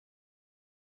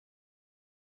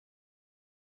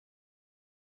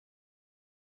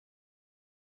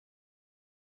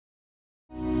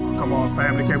Come on,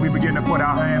 family, can we begin to put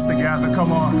our hands together?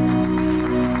 Come on.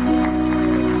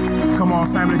 Come on,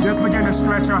 family, just begin to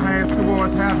stretch your hands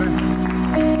towards heaven.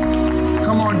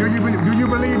 Come on, do you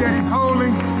believe that he's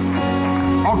holy?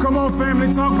 Oh, come on,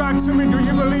 family, talk back to me. Do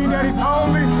you believe that he's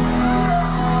holy?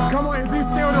 Come on, is he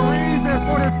still the reason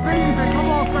for this season?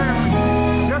 Come on,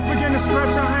 family, just begin to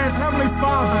stretch your hands. Heavenly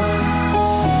Father,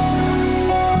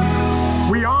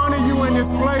 we honor you in this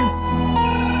place.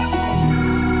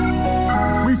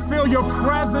 We feel your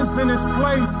presence in this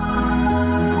place.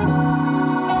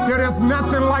 There is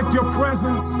nothing like your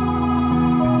presence.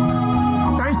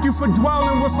 Thank you for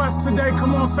dwelling with us today.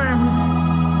 Come on, family.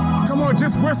 Come on,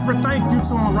 just whisper thank you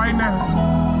to him right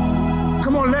now.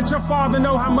 Come on, let your Father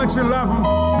know how much you love him.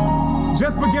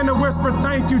 Just begin to whisper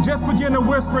thank you. Just begin to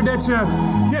whisper that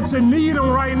you need him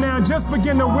right now. Just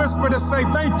begin to whisper to say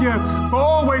thank you for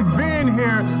always being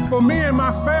here for me and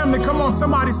my family. Come on,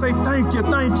 somebody say thank you,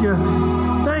 thank you.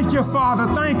 Thank you,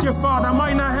 Father. Thank you, Father. I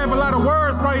might not have a lot of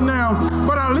words right now,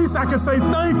 but at least I can say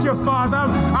thank you, Father.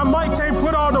 I might can't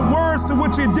put all the words to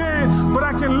what you did, but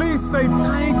I can at least say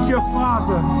thank you,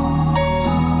 Father.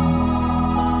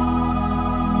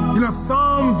 You know,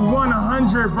 Psalms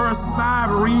 100 verse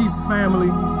 5 reads,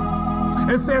 family.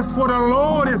 It says, for the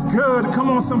Lord is good. Come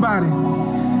on, somebody.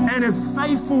 And his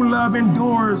faithful love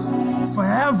endures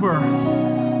forever.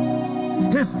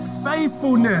 His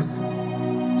faithfulness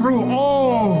through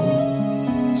all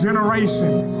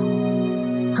generations.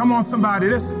 Come on, somebody.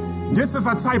 This is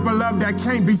a type of love that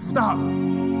can't be stopped.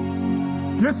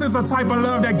 This is a type of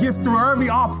love that gets through every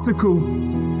obstacle.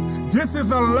 This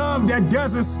is a love that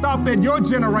doesn't stop at your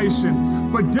generation,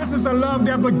 but this is a love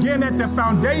that begins at the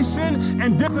foundation,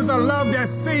 and this is a love that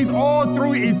sees all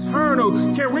through eternal.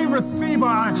 Can we receive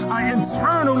our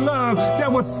internal love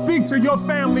that will speak to your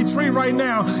family tree right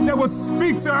now, that will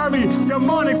speak to every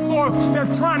demonic force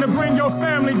that's trying to bring your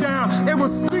family down? It will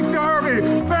speak to every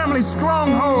family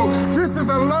stronghold. This is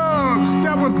a love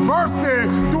that was birthed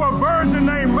through a virgin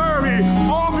named Mary,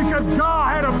 all because God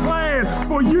had a plan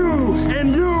for you and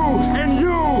you and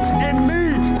you and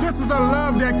me. This is a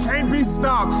love that can't be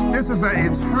stopped. This is an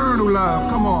eternal love.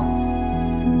 Come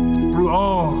on. Through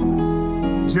all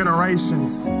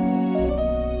generations.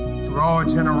 Through all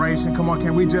generations. Come on,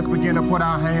 can we just begin to put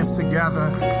our hands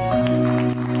together?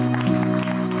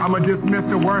 I'm going to dismiss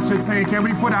the worship team. Can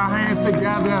we put our hands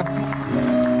together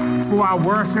for our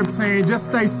worship team? Just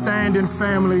stay standing,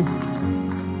 family.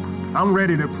 I'm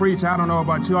ready to preach. I don't know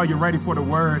about you. Are you ready for the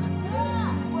word?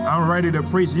 I'm ready to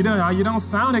preach. You don't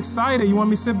sound excited. You want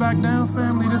me to sit back down,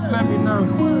 family? Just let me know.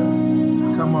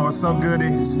 Come on, so good to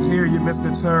hear you,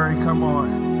 Mr. Terry. Come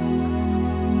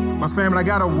on. My family, I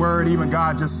got a word. Even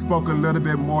God just spoke a little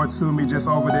bit more to me just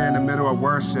over there in the middle of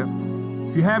worship.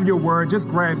 If you have your word, just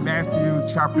grab Matthew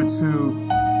chapter 2,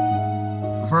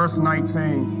 verse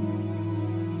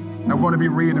 19. I'm going to be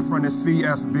reading from the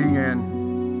CSB,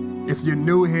 and if you're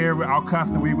new here, our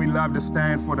custom, we love to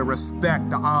stand for the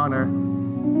respect, the honor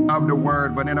of the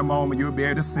word, but in a moment you'll be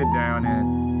able to sit down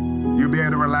and you'll be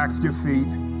able to relax your feet.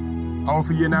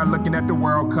 Hopefully you're not looking at the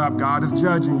World Cup. God is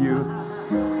judging you.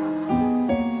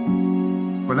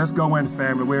 But let's go in,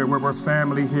 family. We're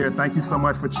family here. Thank you so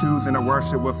much for choosing to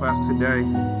worship with us today.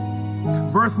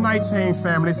 Verse 19,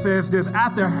 family, says this: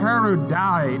 after Herod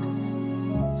died,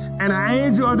 and an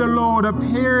angel of the Lord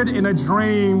appeared in a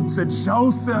dream to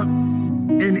Joseph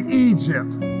in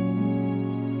Egypt.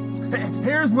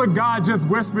 Here's what God just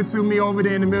whispered to me over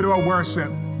there in the middle of worship.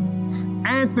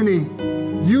 Anthony,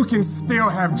 you can still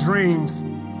have dreams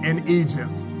in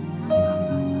Egypt.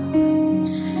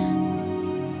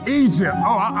 Egypt.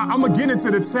 Oh, I'm going to get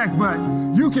into the text, but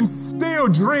you can still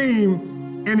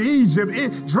dream in Egypt.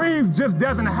 Dreams just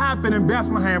doesn't happen in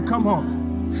Bethlehem. Come on.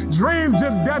 Dreams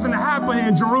just doesn't happen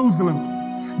in Jerusalem.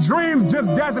 Dreams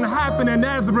just doesn't happen in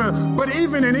Nazareth, but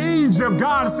even in Egypt,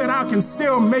 God said, I can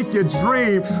still make you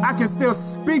dream. I can still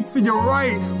speak to you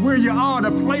right where you are,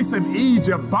 the place of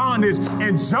Egypt, bondage,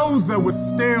 and Joseph was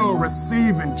still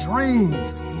receiving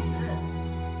dreams.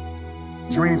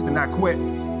 Dreams to not quit.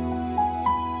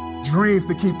 Dreams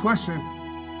to keep pushing.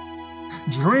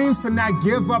 Dreams to not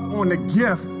give up on the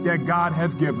gift that God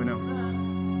has given him.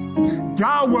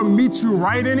 God will meet you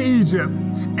right in Egypt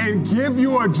and give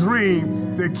you a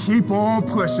dream to keep on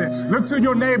pushing. Look to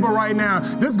your neighbor right now.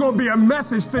 This is going to be a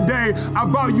message today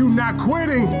about you not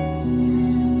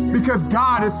quitting, because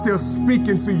God is still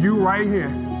speaking to you right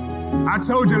here. I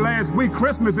told you last week,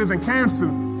 Christmas isn't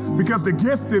canceled, because the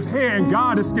gift is here and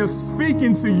God is still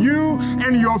speaking to you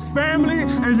and your family.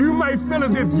 And you might feel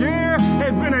that this year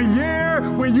has been a year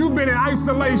when you've been in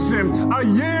isolation, a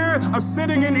year of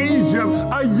sitting in Egypt,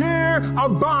 a year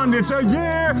of bondage, a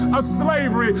year of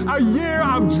slavery, a year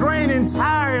of draining,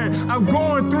 tired of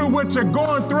going through what you're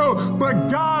going through. But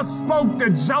God spoke to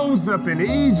Joseph in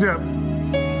Egypt.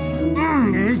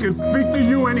 And he can speak to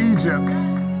you in Egypt.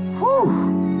 Whew.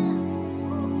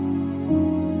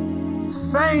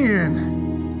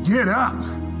 Saying, get up.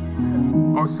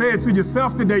 Or say it to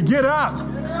yourself today, get up.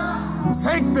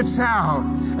 Take the child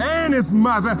and his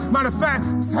mother. Matter of fact,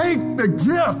 take the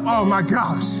gift. Oh my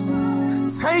gosh.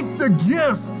 Take the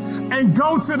gift and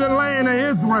go to the land of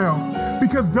Israel,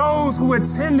 because those who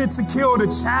intended to kill the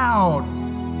child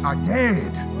are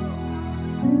dead.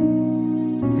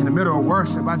 In the middle of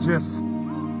worship, I just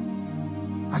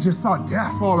saw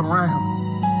death all around.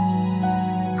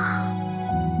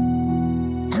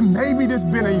 And maybe there's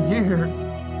been a year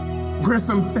where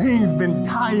some things been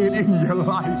dying in your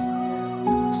life.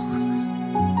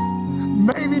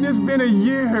 Maybe there's been a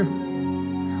year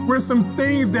where some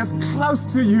things that's close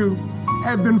to you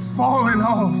have been falling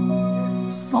off,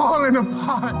 falling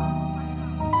apart,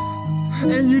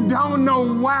 and you don't know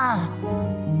why.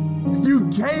 You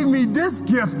gave me this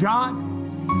gift, God.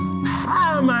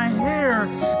 How am I here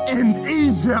in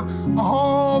Egypt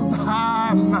all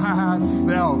by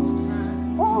myself?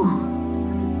 Woo.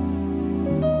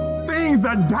 Things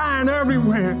are dying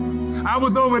everywhere. I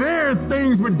was over there,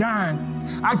 things were dying.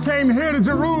 I came here to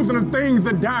Jerusalem, things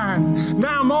are dying.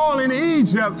 Now I'm all in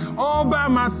Egypt, all by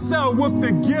myself with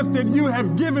the gift that you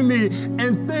have given me,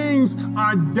 and things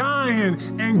are dying.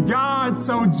 And God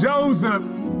told Joseph,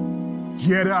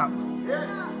 get up.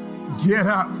 Get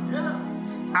up.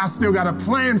 I still got a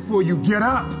plan for you. Get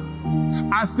up.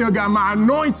 I still got my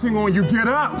anointing on you. Get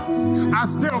up. I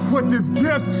still put this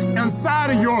gift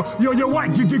inside of your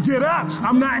what? Get up.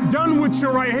 I'm not done with you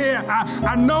right here.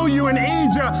 I know you in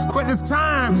Egypt, but it's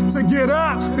time to get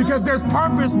up because there's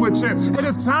purpose with you. It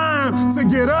is time to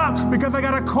get up because I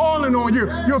got a calling on you.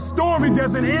 Your story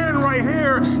doesn't end right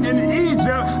here in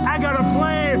Egypt. I got a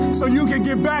plan so you can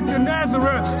get back to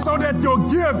Nazareth so that your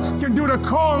gift can do the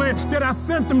calling that I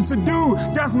sent them to do.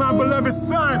 That's my beloved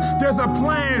son. There's a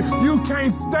plan. You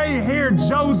can't stay here,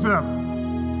 Joseph,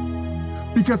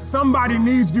 because somebody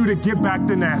needs you to get back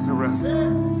to Nazareth.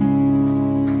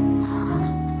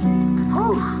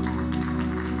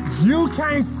 You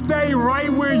can't stay right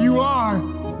where you are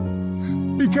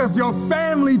because your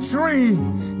family tree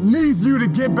needs you to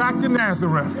get back to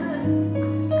Nazareth.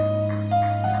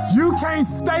 You can't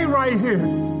stay right here.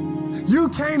 You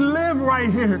can't live right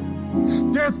here.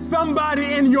 There's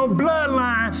somebody in your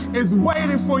bloodline is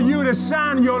waiting for you to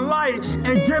shine your light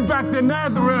and get back to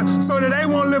Nazareth so that they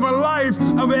won't live a life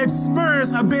of an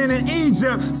experience of being in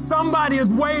Egypt. Somebody is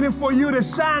waiting for you to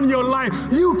shine your light.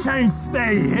 You can't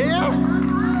stay here.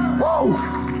 Whoa!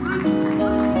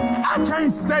 I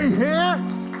can't stay here.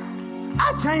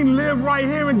 I can't live right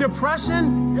here in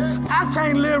depression. I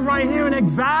can't live right here in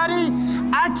anxiety.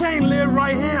 I can't live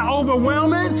right here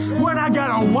overwhelming when I got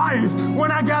a wife,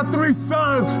 when I got 3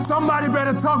 sons. Somebody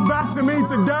better talk back to me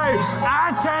today.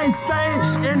 I can't stay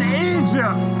in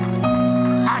Egypt.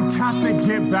 I got to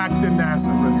get back to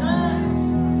Nazareth.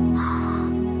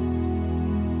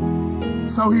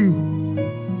 So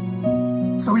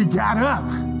he got up,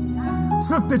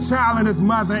 took the child and his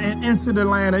mother and entered the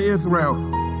land of Israel.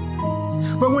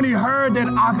 But when he heard that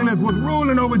Archelaus was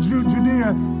ruling over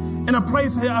Judea in a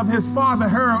place of his father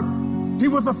Herod, he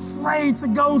was afraid to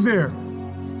go there.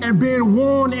 And being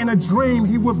warned in a dream,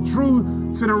 he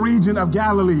withdrew to the region of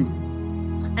Galilee.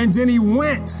 And then he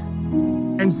went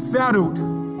and settled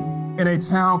in a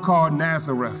town called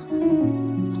Nazareth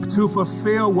to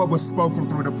fulfill what was spoken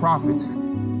through the prophets,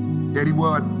 that he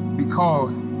would be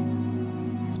called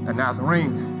a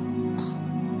Nazarene.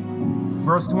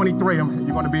 Verse 23, you're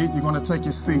going to take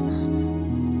your seats.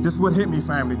 This would hit me,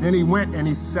 family. Then he went and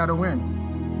he settled in.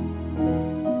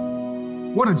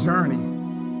 What a journey.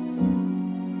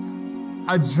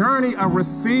 A journey of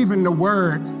receiving the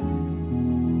word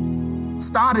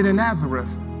started in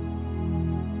Nazareth.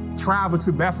 Traveled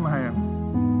to Bethlehem.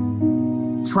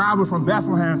 Traveled from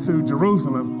Bethlehem to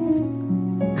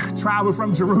Jerusalem. Traveled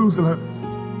from Jerusalem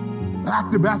back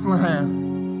to Bethlehem.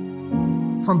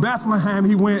 From Bethlehem,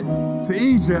 he went to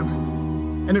Egypt.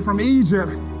 And then from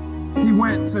Egypt, he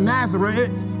went to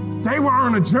Nazareth. They were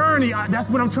on a journey. That's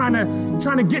what I'm trying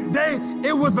to get.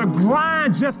 It was a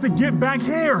grind just to get back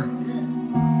here.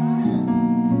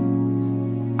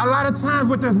 A lot of times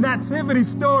with the nativity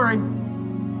story,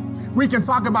 we can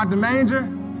talk about the manger.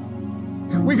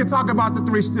 We can talk about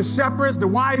the shepherds, the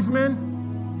wise men.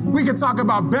 We can talk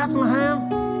about Bethlehem.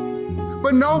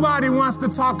 But nobody wants to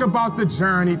talk about the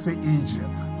journey to Egypt.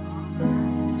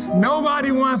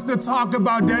 Nobody wants to talk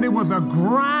about that. It was a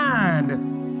grind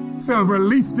to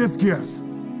release this gift.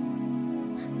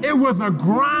 It was a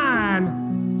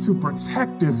grind to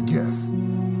protect this gift.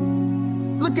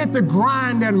 Look at the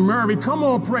grind that Murray, come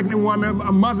on, pregnant woman,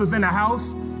 mothers in the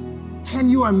house. Can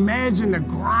you imagine the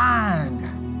grind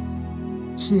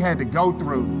she had to go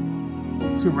through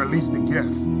to release the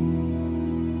gift?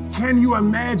 Can you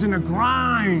imagine the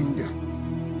grind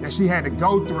that she had to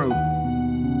go through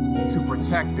to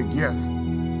protect the gift?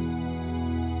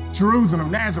 Jerusalem,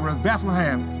 Nazareth,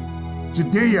 Bethlehem,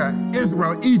 Judea,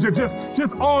 Israel, Egypt,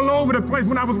 just all over the place.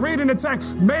 When I was reading the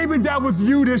text, maybe that was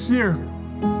you this year.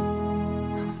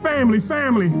 Family,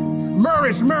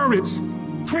 marriage,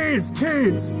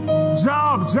 kids,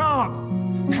 job,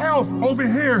 health over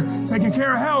here, taking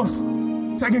care of health,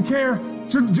 taking care of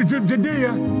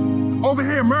Judea, over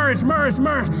here, marriage.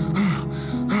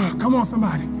 Come on,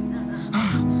 somebody.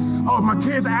 Oh, my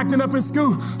kids are acting up in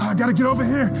school. I gotta get over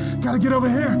here.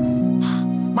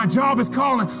 My job is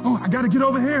calling. Oh, I gotta get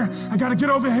over here.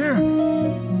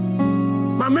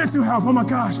 My mental health, oh my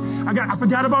gosh. I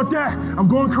forgot about that. I'm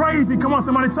going crazy. Come on,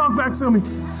 somebody talk back to me.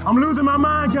 I'm losing my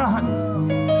mind, God.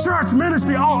 Church,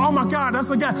 ministry, oh my God, I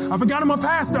forgot my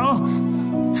pastor. Oh.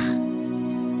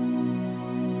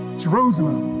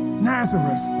 Jerusalem,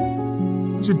 Nazareth,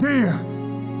 Judea,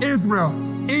 Israel,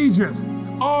 Egypt,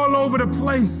 all over the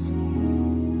place.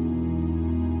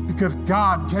 Because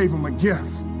God gave him a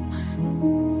gift.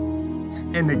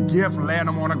 And the gift led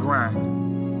him on a grind.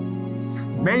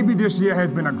 Maybe this year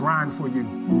has been a grind for you.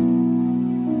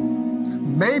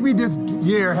 Maybe this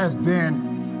year has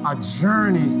been a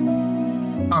journey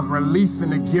of releasing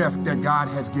the gift that God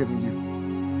has given you.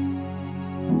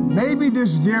 Maybe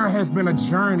this year has been a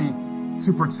journey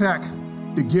to protect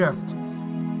the gift.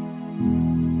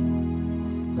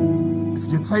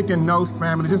 If you're taking notes,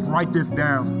 family, just write this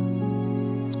down.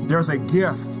 There's a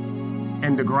gift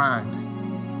in the grind.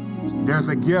 There's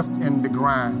a gift in the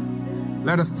grind.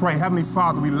 Let us pray. Heavenly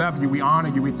Father, we love you, we honor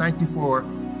you, we thank you for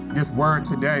this word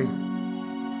today.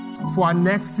 For our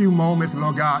next few moments,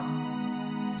 Lord God,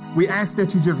 we ask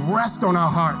that you just rest on our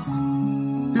hearts.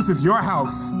 This is your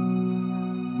house.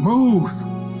 Move.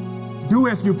 Do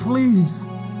as you please.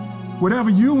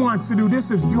 Whatever you want to do, this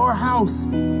is your house.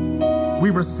 We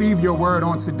receive your word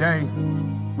on today.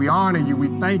 We honor you, we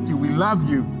thank you, we love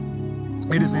you.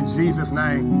 It is in Jesus'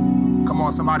 name. Come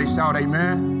on, somebody shout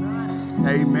amen.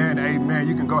 Amen, amen.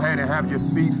 You can go ahead and have your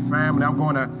seat, family. I'm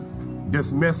going to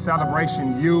dismiss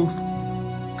Celebration Youth.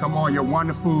 Come on, your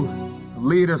wonderful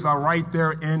leaders are right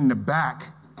there in the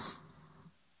back.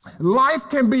 Life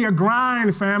can be a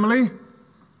grind, family.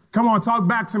 Come on, talk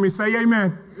back to me. Say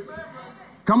amen.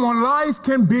 Come on, life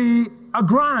can be a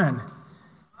grind.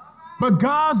 But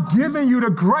God's given you the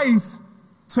grace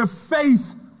to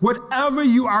face whatever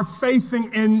you are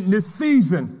facing in this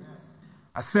season.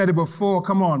 I said it before,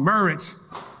 come on, marriage,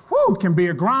 can be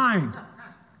a grind.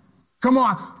 Come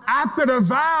on, after the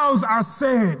vows are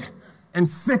said, in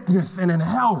sickness and in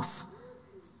health,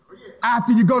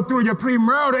 after you go through your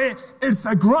premarital, it's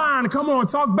a grind. Come on,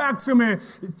 talk back to me.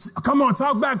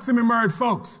 Married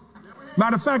folks.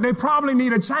 Matter of fact, they probably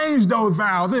need to change those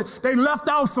vows. They left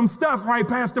out some stuff, right,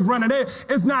 Pastor Brennan?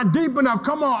 It's not deep enough.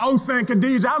 Come on, Osa and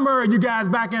Khadijah. I married you guys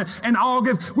back in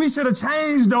August. We should have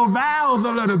changed those vows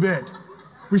a little bit.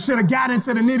 We should have got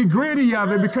into the nitty-gritty of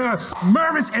it because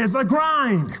marriage is a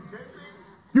grind.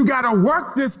 You got to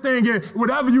work this thing.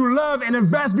 Whatever you love and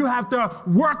invest, you have to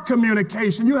work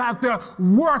communication. You have to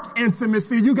work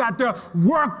intimacy. You got to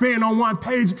work being on one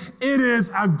page. It is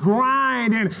a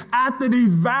grind. And after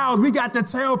these vows, we got to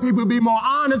tell people, be more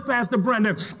honest, Pastor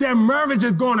Brendan, that marriage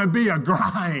is going to be a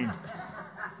grind.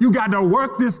 You got to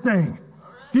work this thing.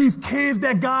 These kids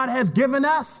that God has given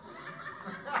us,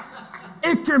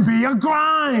 it can be a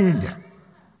grind.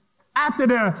 After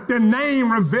the name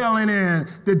revealing and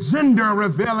the gender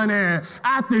revealing and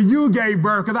after you gave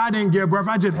birth, because I didn't give birth,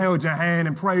 I just held your hand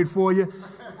and prayed for you.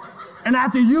 And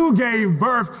after you gave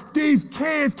birth, these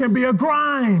kids can be a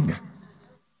grind.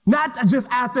 Not just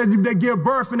after they give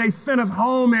birth and they send us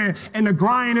home and the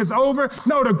grind is over.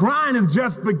 No, the grind is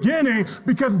just beginning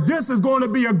because this is going to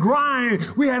be a grind.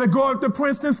 We had to go up to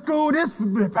Princeton School this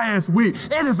past week.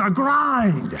 It is a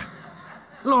grind.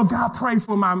 Lord God, pray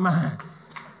for my mind.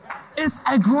 It's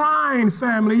a grind,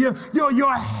 family.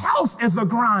 Your health is a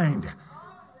grind.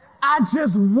 I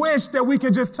just wish that we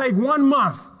could just take 1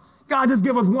 month. God, just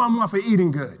give us 1 month of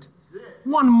eating good.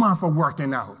 1 month of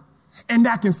working out. And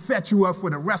that can set you up for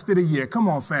the rest of the year. Come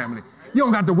on, family. You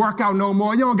don't got to work out no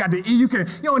more. You don't got to eat. You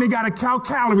don't even got to count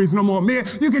calories no more, man.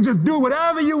 You can just do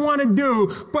whatever you want to do.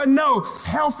 But no,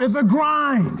 health is a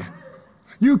grind.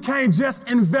 You can't just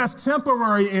invest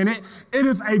temporary in it. It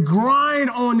is a grind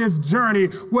on this journey.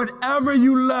 Whatever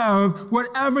you love,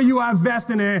 whatever you are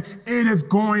investing in, it is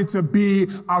going to be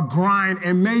a grind.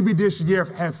 And maybe this year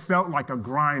has felt like a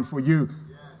grind for you.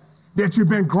 That you've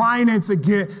been grinding to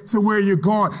get to where you're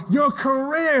going. Your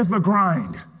career is a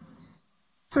grind.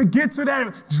 To get to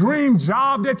that dream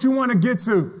job that you want to get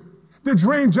to. The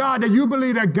dream job that you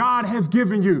believe that God has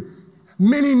given you.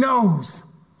 Many no's,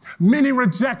 many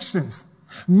rejections,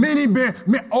 many being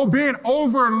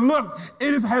overlooked.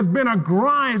 It has been a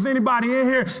grind. Is anybody in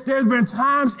here? There's been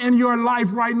times in your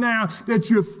life right now that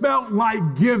you felt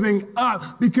like giving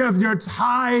up because you're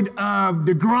tired of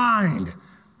the grind.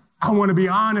 I want to be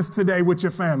honest today with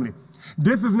your family.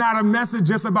 This is not a message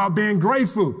just about being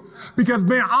grateful. Because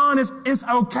being honest, it's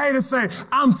okay to say,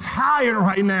 I'm tired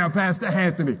right now, Pastor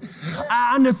Anthony.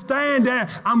 I understand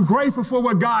that I'm grateful for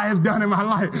what God has done in my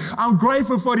life. I'm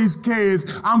grateful for these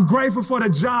kids. I'm grateful for the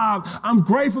job. I'm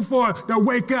grateful for to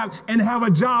wake up and have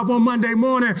a job on Monday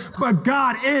morning. But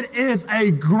God, it is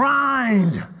a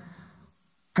grind.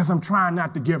 Because I'm trying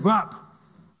not to give up.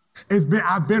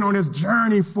 I've been on this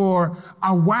journey for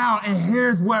a while, and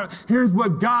here's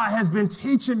what God has been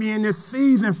teaching me in this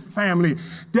season, family,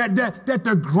 that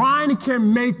the grind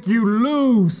can make you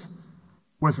lose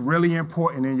what's really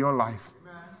important in your life.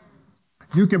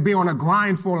 You can be on a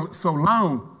grind for so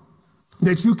long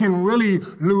that you can really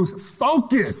lose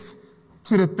focus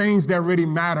to the things that really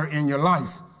matter in your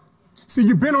life. See,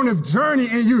 you've been on this journey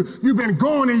and you've been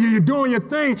going and you're doing your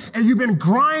thing and you've been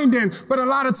grinding, but a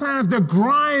lot of times the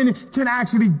grind can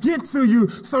actually get to you.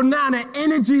 So now the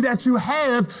energy that you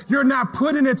have, you're not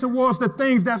putting it towards the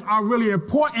things that are really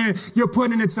important. You're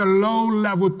putting it to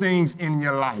low-level things in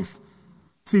your life.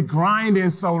 See,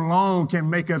 grinding so long can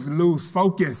make us lose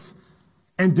focus.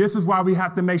 And this is why we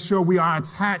have to make sure we are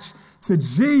attached to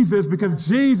Jesus, because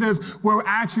Jesus will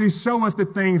actually show us the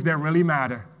things that really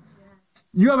matter.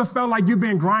 You ever felt like you've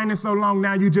been grinding so long,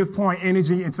 now you just pouring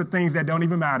energy into things that don't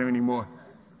even matter anymore?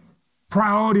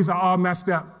 Priorities are all messed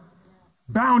up.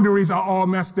 Boundaries are all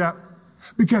messed up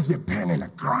because you've been in a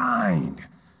grind.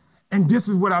 And this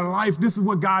is what our life, this is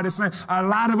what God is saying. A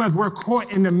lot of us, we're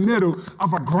caught in the middle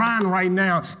of a grind right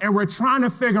now, and we're trying to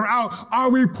figure out,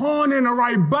 are we pouring in the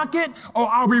right bucket, or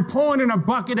are we pouring in a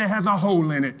bucket that has a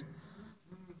hole in it?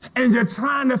 And you're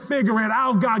trying to figure it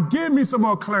out. God, give me some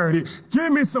more clarity.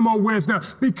 Give me some more wisdom,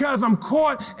 because I'm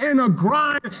caught in a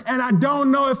grind and I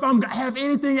don't know if I have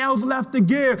anything else left to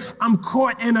give. I'm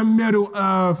caught in the middle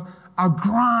of a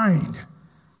grind.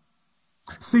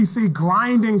 See,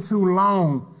 grinding too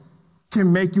long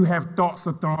can make you have thoughts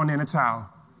of throwing in a towel.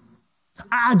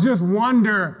 I just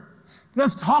wonder,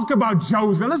 let's talk about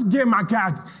Joseph. Let's give my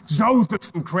guy Joseph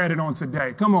some credit on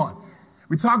today. Come on.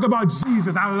 We talk about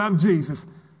Jesus. I love Jesus.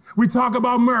 We talk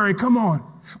about Mary, come on.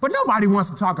 But nobody wants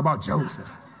to talk about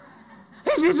Joseph.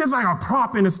 He's just like a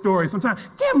prop in the story sometimes.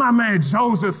 Give my man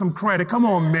Joseph some credit. Come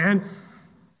on, man.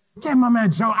 Give my man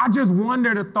Joe. I just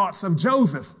wonder the thoughts of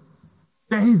Joseph,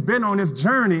 that he's been on this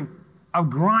journey of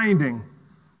grinding,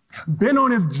 been on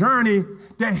this journey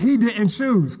that he didn't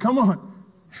choose. Come on.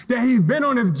 That he's been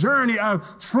on this journey of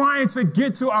trying to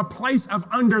get to a place of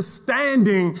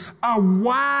understanding of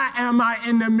why am I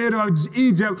in the middle of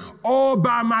Egypt all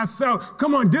by myself.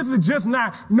 Come on, this is just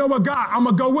not, know what, God, I'm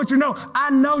going to go with you. No, I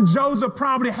know Joseph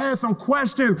probably had some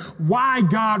questions. Why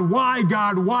God? Why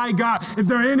God? Why God? Is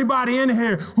there anybody in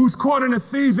here who's caught in a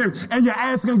season and you're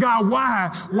asking God, why?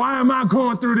 Why am I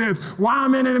going through this? Why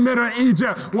am I in the middle of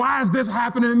Egypt? Why is this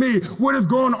happening to me? What is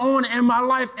going on in my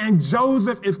life? And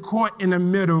Joseph is caught in the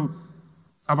middle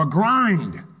of a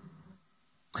grind,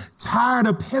 tired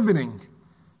of pivoting.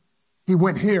 He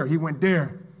went here, he went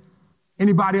there.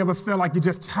 Anybody ever feel like you're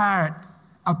just tired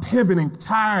of pivoting,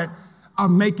 tired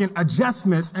of making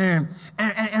adjustments? And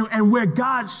where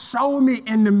God showed me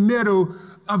in the middle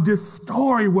of this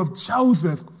story with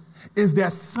Joseph is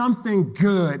that something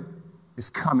good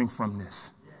is coming from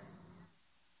this.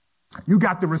 You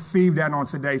got to receive that on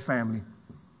today, family.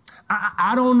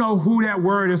 I don't know who that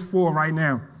word is for right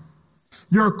now.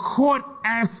 You're caught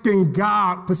asking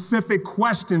God specific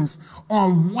questions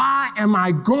on why am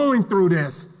I going through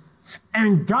this?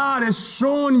 And God is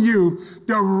showing you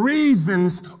the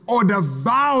reasons or the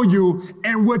value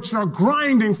in what you're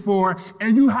grinding for.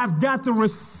 And you have got to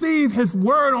receive his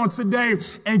word on today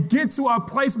and get to a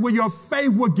place where your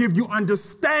faith will give you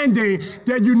understanding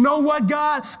that, you know what,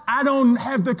 God, I don't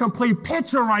have the complete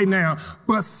picture right now,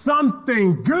 but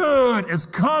something good is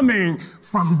coming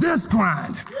from this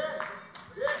grind.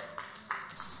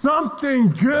 Something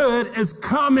good is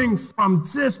coming from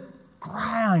this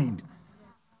grind.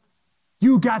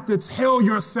 You got to tell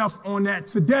yourself on that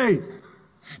today.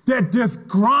 that this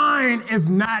grind is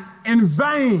not in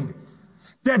vain,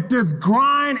 that this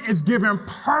grind is giving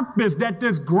purpose, that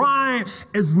this grind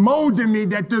is molding me,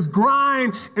 that this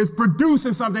grind is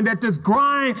producing something, that this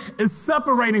grind is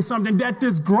separating something, that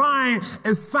this grind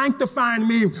is sanctifying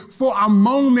me for a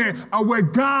moment where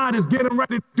God is getting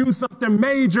ready to do something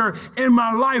major in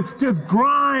my life. This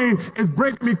grind is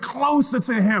bringing me closer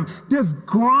to him. This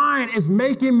grind is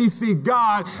making me see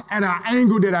God at an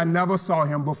angle that I never saw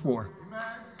him before.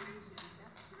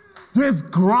 This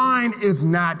grind is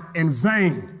not in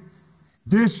vain.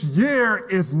 This year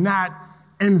is not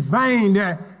in vain,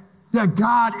 that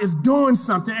God is doing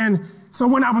something. And so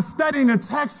when I was studying the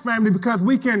text, family, because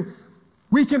we can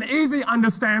easily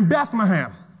understand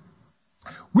Bethlehem.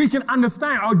 We can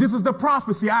understand, oh, this is the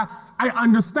prophecy. I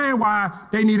understand why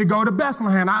they need to go to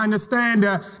Bethlehem. I understand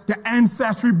the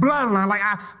ancestry bloodline. Like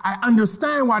I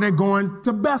understand why they're going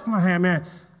to Bethlehem, and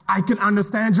I can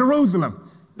understand Jerusalem.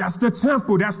 That's the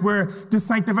temple. That's where the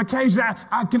sanctification.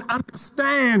 I can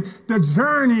understand the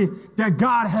journey that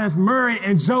God has Mary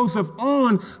and Joseph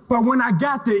on. But when I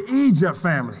got to Egypt,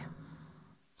 family,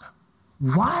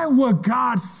 why would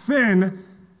God send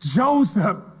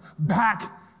Joseph back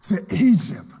to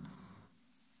Egypt?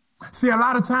 See, a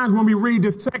lot of times when we read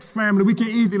this text, family, we can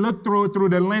easily look through it through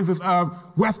the lenses of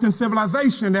Western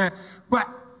civilization. But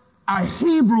a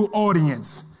Hebrew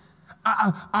audience,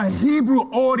 a Hebrew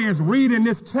audience reading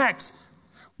this text,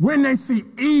 when they see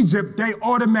Egypt, they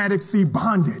automatically see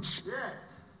bondage. Yes.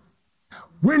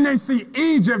 When they see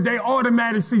Egypt, they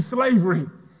automatically see slavery.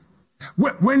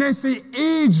 When they see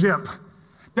Egypt,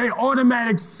 they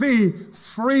automatically see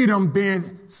freedom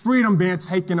being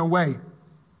taken away.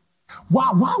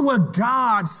 Why would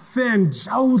God send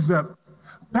Joseph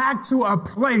back to a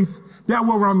place that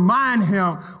will remind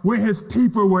him when his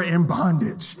people were in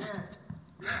bondage? Yes.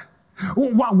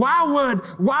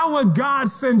 Why would God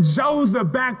send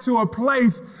Joseph back to a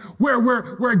place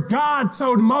where God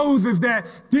told Moses that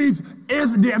these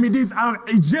Egyptians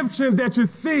that you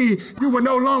see, you will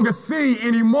no longer see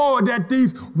anymore, that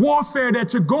these warfare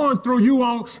that you're going through, you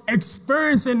won't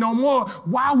experience it no more?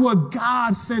 Why would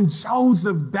God send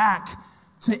Joseph back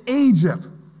to Egypt?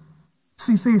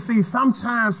 See,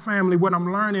 sometimes, family, what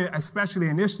I'm learning, especially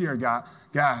in this year,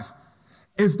 guys,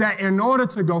 is that in order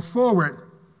to go forward,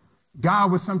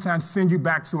 God will sometimes send you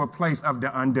back to a place of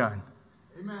the undone.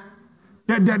 Amen.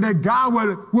 That God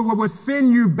will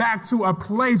send you back to a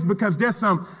place because there's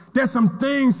some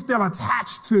things still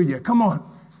attached to you. Come on.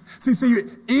 See,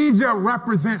 Egypt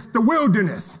represents the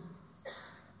wilderness.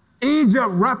 Egypt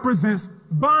represents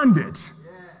bondage.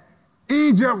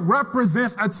 Egypt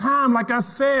represents a time, like I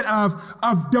said,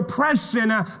 of depression,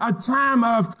 a time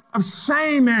of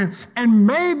shame, and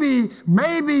maybe,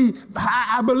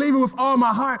 I believe it with all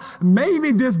my heart,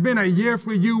 maybe this has been a year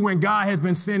for you when God has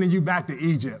been sending you back to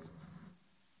Egypt.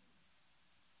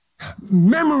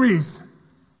 Memories,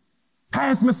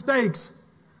 past mistakes,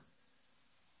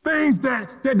 things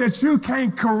that you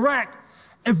can't correct,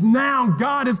 is now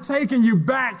God is taking you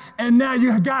back, and now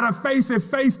you got to face it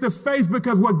face to face,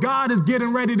 because what God is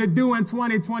getting ready to do in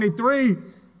 2023,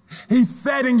 he's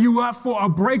setting you up for a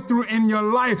breakthrough in your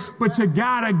life, but you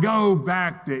got to go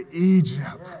back to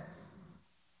Egypt.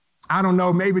 I don't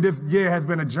know, maybe this year has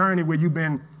been a journey where you've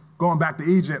been going back to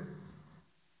Egypt,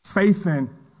 facing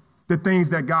the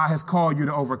things that God has called you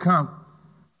to overcome,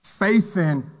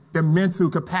 facing the mental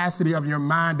capacity of your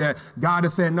mind that God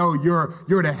has said, no, you're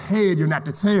the head, you're not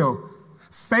the tail.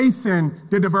 Facing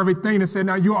the very thing that said,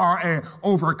 now you are an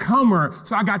overcomer.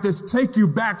 So I got to take you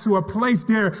back to a place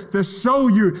there to show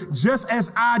you, just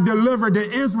as I delivered the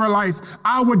Israelites,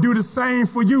 I would do the same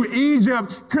for you.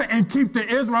 Egypt couldn't keep the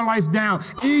Israelites down.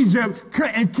 Egypt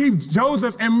couldn't keep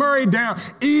Joseph and Mary down.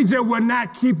 Egypt would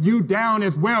not keep you down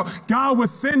as well. God would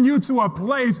send you to a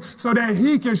place so that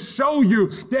he can show you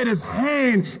that his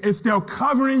hand is still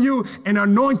covering you and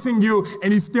anointing you,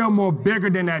 and he's still more bigger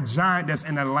than that giant that's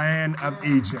in the land of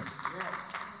Egypt.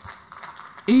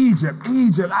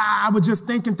 I was just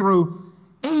thinking through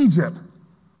Egypt.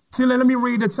 See, let me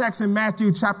read the text in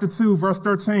Matthew chapter 2, verse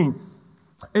 13.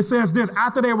 It says this: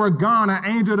 after they were gone, an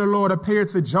angel of the Lord appeared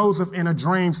to Joseph in a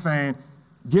dream, saying,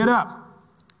 get up,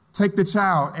 take the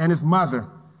child and his mother,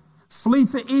 flee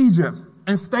to Egypt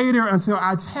and stay there until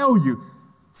I tell you,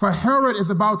 for Herod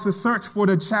is about to search for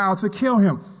the child to kill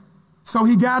him. So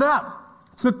he got up,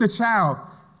 took the child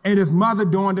and his mother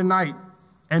during the night,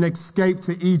 and escaped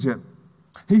to Egypt.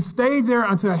 He stayed there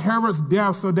until Herod's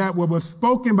death, so that what was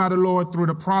spoken by the Lord through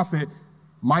the prophet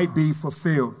might be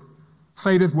fulfilled.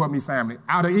 Say this with me, family.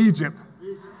 Out of Egypt.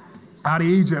 Out of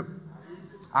Egypt.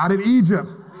 Out of Egypt.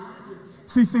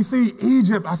 See,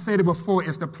 Egypt, I said it before,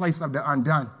 is the place of the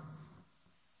undone.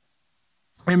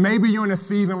 And maybe you're in a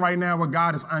season right now where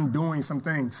God is undoing some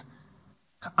things.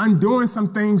 Undoing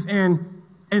some things in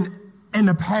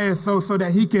the past so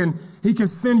that he can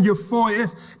send you forward.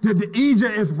 The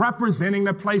Egypt is representing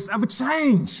the place of a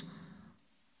change.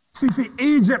 See,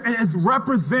 Egypt is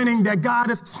representing that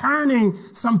God is turning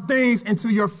some things into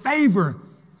your favor.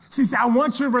 See, I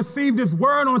want you to receive this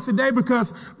word on today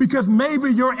because maybe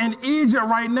you're in Egypt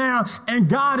right now and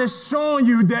God is showing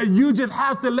you that you just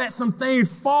have to let some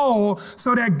things fall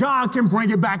so that God can bring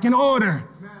it back in order.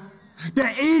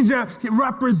 That Egypt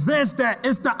represents that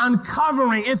it's the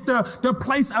uncovering. It's the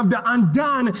place of the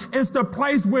undone. It's the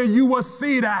place where you will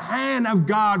see the hand of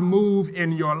God move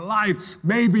in your life.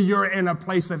 Maybe you're in a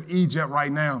place of Egypt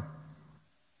right now.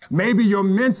 Maybe your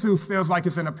mental feels like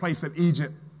it's in a place of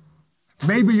Egypt.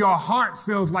 Maybe your heart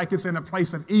feels like it's in a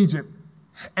place of Egypt.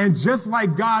 And just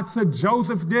like God took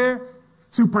Joseph there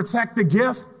to protect the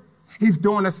gift, he's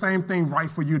doing the same thing right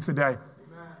for you today.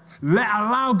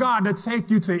 Allow God to take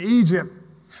you to Egypt,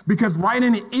 because right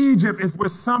in Egypt is where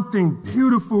something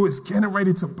beautiful is getting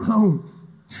ready to bloom.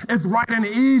 It's right in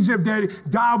Egypt that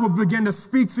God will begin to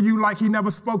speak to you like he never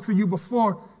spoke to you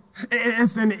before.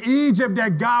 It's in Egypt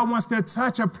that God wants to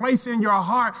touch a place in your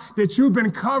heart that you've been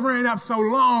covering up so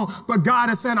long. But God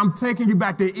has said, I'm taking you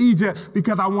back to Egypt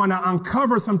because I want to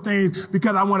uncover some things,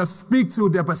 because I want to speak to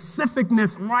the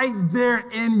pacificness right there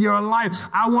in your life.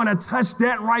 I want to touch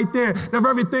that right there. The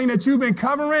very thing that you've been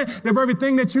covering, the very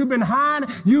thing that you've been hiding,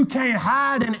 you can't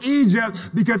hide in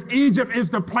Egypt, because Egypt is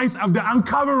the place of the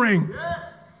uncovering.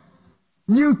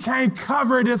 You can't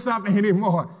cover this up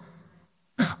anymore.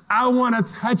 I want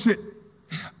to touch it.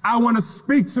 I want to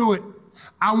speak to it.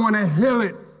 I want to heal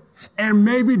it. And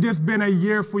maybe this been a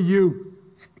year for you.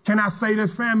 Can I say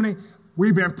this, family?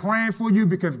 We've been praying for you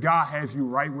because God has you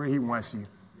right where he wants you.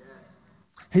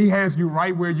 He has you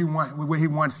right where he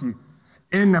wants you,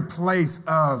 in the place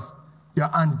of the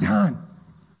undone.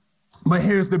 But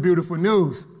here's the beautiful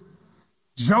news.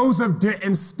 Joseph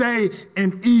didn't stay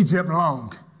in Egypt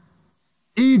long.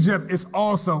 Egypt is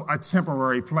also a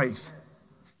temporary place.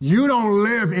 You don't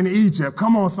live in Egypt.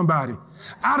 Come on, somebody.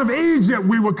 Out of Egypt,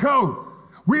 we will go.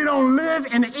 We don't live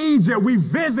in Egypt. We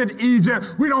visit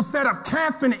Egypt. We don't set up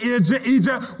camp in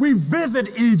Egypt. We visit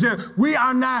Egypt. We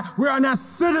are not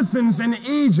citizens in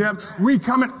Egypt. We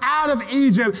coming out of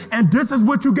Egypt. And this is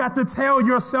what you got to tell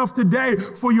yourself today,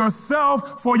 for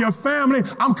yourself, for your family.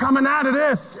 I'm coming out of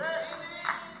this.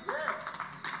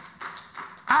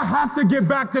 I have to get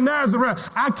back to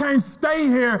Nazareth. I can't stay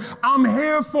here. I'm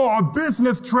here for a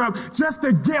business trip just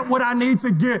to get what I need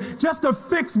to get, just to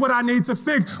fix what I need to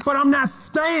fix. But I'm not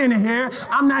staying here.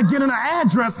 I'm not getting an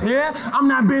address here. I'm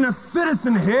not being a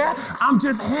citizen here. I'm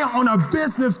just here on a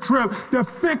business trip to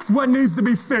fix what needs to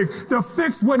be fixed, to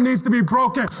fix what needs to be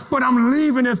broken. But I'm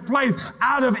leaving this place.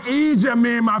 Out of Egypt,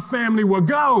 me and my family will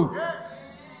go.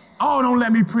 Oh, don't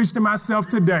let me preach to myself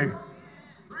today.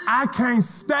 I can't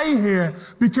stay here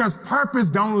because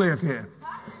purpose don't live here.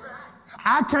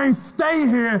 I can't stay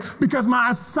here because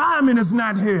my assignment is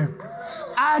not here.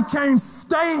 I can't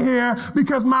stay here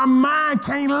because my mind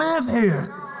can't live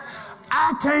here.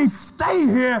 I can't stay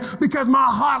here because my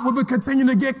heart will continue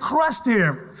to get crushed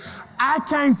here. I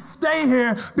can't stay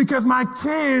here because my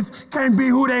kids can't be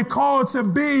who they called to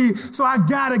be. So I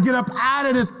got to get up out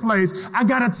of this place. I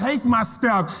got to take my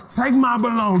stuff, take my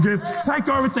belongings, take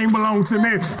everything belong to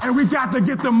me. And we got to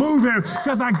get to moving,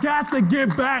 because I got to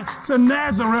get back to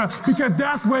Nazareth, because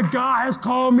that's where God has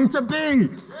called me to be.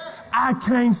 I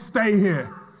can't stay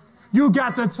here. You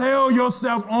got to tell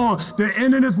yourself on the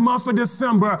end of this month of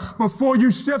December, before you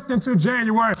shift into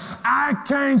January, I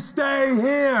can't stay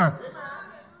here.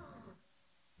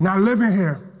 Not living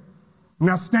here,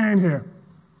 not staying here.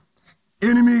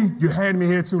 Enemy, you had me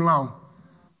here too long.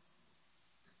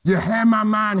 You had my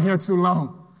mind here too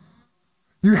long.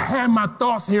 You had my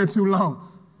thoughts here too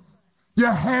long. You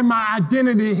had my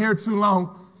identity here too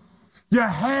long. You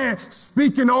had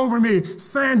speaking over me,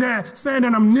 saying that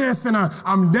I'm this and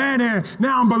I'm that, and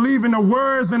now I'm believing the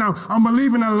words and I'm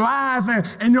believing the lies.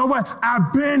 And you know what?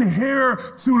 I've been here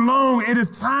too long. It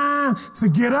is time to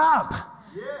get up.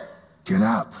 Yeah. Get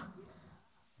up.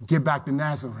 Get back to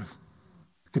Nazareth,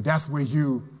 because that's where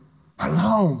you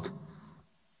belong.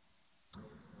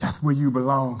 That's where you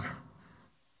belong.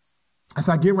 As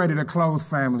I get ready to close,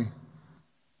 family,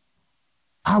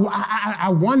 I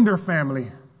wonder, family,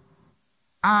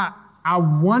 I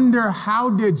wonder,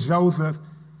 how did Joseph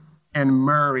and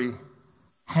Mary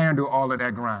handle all of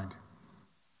that grind?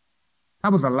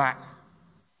 That was a lot.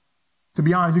 To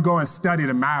be honest, you go and study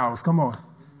the miles. Come on.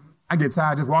 I get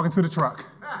tired just walking to the truck.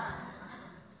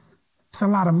 It's a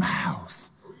lot of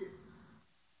miles,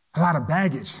 a lot of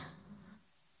baggage.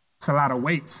 It's a lot of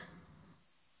weight.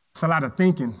 It's a lot of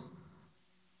thinking.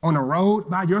 On the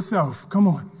road by yourself, come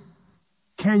on.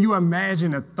 Can you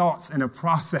imagine the thoughts and the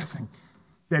processing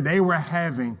that they were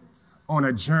having on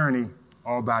a journey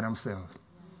all by themselves?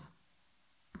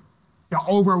 The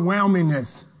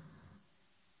overwhelmingness.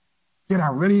 Did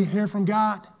I really hear from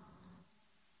God?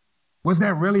 Was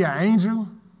that really an angel?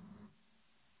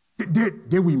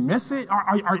 Did we miss it?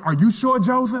 Are you sure,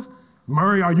 Joseph?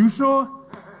 Murray, are you sure?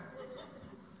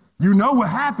 You know what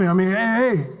happened. I mean,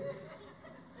 hey.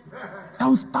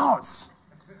 Those thoughts.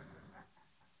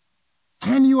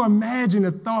 Can you imagine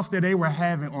the thoughts that they were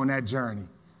having on that journey?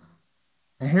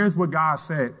 And here's what God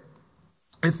said.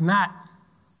 It's not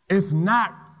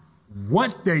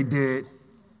what they did,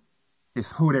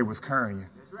 it's who they was carrying.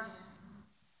 That's right.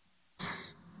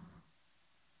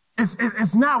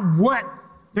 It's not what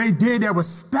they did that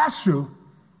was special.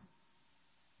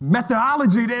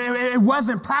 Methodology, it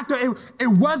wasn't practical. It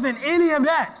wasn't any of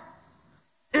that.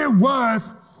 It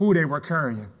was who they were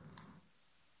carrying.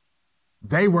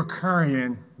 They were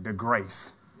carrying the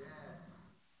grace. Yeah.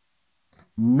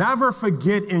 Never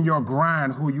forget in your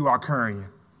grind who you are carrying.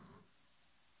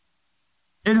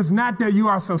 It is not that you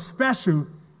are so special,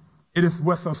 it is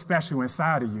what's so special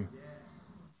inside of you.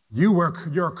 Yeah.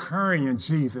 You're carrying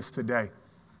Jesus today.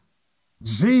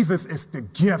 Jesus is the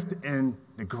gift in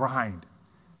the grind.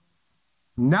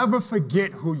 Never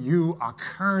forget who you are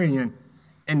carrying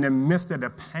in the midst of the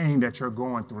pain that you're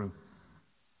going through.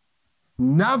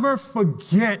 Never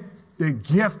forget the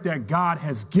gift that God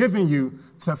has given you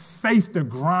to face the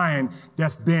grind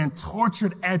that's being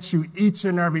tortured at you each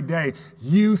and every day.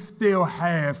 You still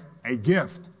have a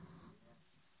gift.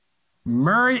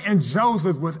 Mary and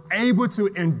Joseph was able to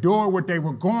endure what they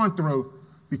were going through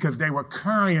because they were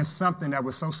carrying something that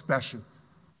was so special.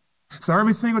 So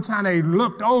every single time they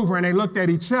looked over and they looked at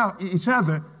each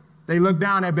other, they looked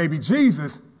down at baby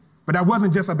Jesus, but that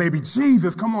wasn't just a baby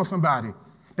Jesus. Come on, somebody.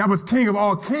 That was King of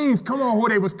all kings. Come on, who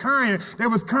they was carrying. They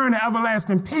was carrying the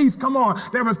everlasting peace. Come on.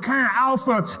 They was carrying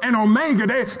Alpha and Omega.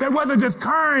 They wasn't just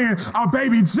carrying a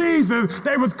baby Jesus.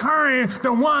 They was carrying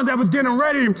the one that was getting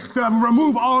ready to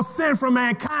remove all sin from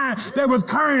mankind. They was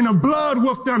carrying the blood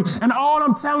with them. And all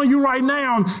I'm telling you right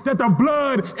now, that the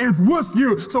blood is with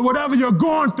you. So whatever you're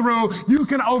going through, you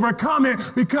can overcome it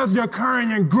because you're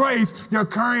carrying grace. You're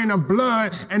carrying the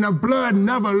blood, and the blood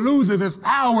never loses its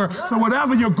power. So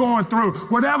whatever you're going through,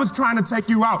 whatever's trying to take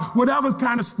you out, whatever's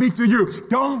trying to speak to you,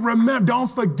 don't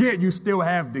forget you still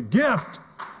have the gift.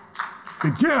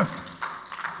 The gift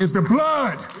is the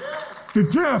blood. The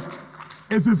gift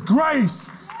is His grace.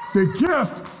 The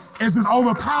gift is His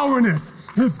overpowerness.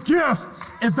 His gift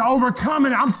is the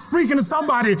overcoming. I'm speaking to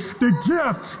somebody. The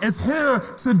gift is here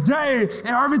today, and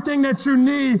everything that you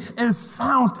need is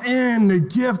found in the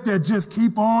gift that just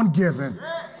keep on giving.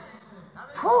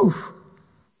 Whew.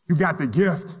 You got the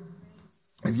gift.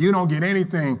 If you don't get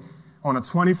anything on the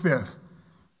 25th,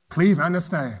 please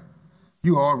understand,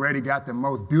 you already got the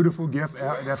most beautiful gift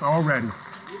that's already.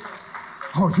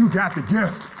 Oh, you got the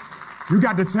gift. You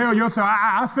got to tell yourself,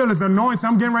 I feel His anointing.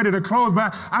 I'm getting ready to close,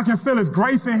 but I can feel His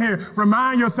grace in here.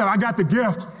 Remind yourself, I got the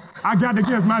gift. I got the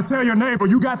gift. Man, tell your neighbor,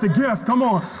 you got the gift. Come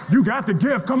on. You got the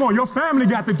gift. Come on. Your family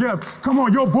got the gift. Come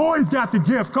on. Your boys got the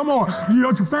gift. Come on.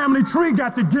 Your family tree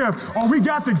got the gift. Oh, we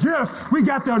got the gift. We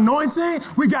got the anointing.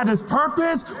 We got His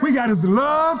purpose. We got His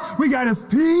love. We got His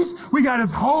peace. We got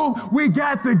His hope. We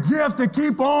got the gift to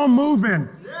keep on moving.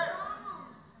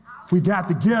 We got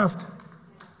the gift.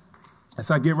 As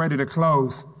I get ready to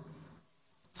close,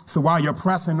 so while you're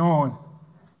pressing on,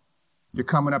 you're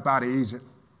coming up out of Egypt.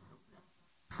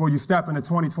 Before you step into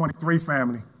 2023,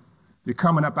 family, you're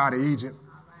coming up out of Egypt.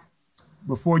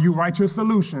 Before you write your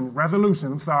resolution,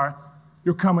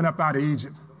 you're coming up out of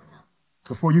Egypt.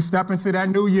 Before you step into that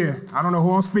new year, I don't know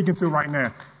who I'm speaking to right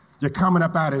now, you're coming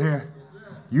up out of here.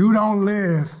 You don't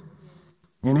live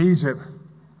in Egypt.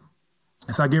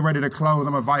 As I get ready to close,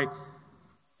 I'm going to invite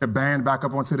the band back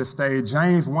up onto the stage.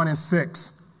 James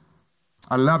 1:6.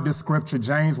 I love this scripture,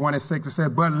 James 1:6. It says,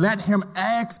 but let him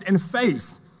act in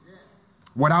faith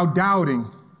without doubting.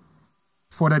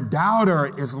 For the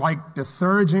doubter is like the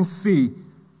surging sea,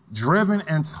 driven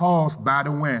and tossed by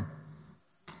the wind.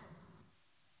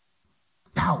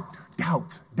 Doubt.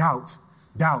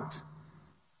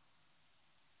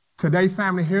 Today,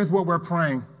 family, here's what we're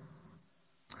praying.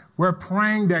 We're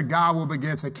praying that God will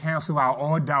begin to cancel out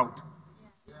all doubt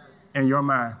in your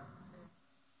mind.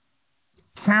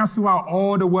 Cancel out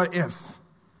all the what ifs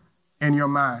in your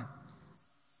mind.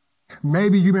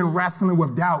 Maybe you've been wrestling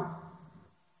with doubt.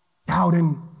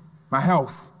 Doubting my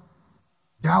health.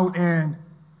 Doubt in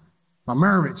my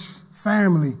marriage,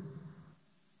 family,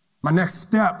 my next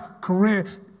step, career.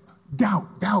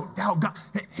 Doubt. God.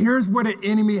 Here's where the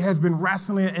enemy has been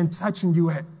wrestling and touching you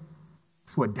at.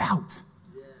 It's with doubt.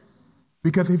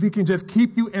 Because if he can just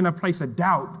keep you in a place of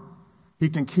doubt, he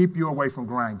can keep you away from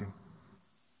grinding.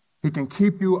 He can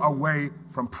keep you away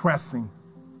from pressing.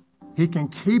 He can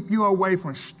keep you away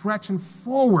from stretching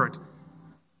forward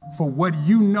for what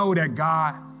you know that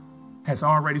God has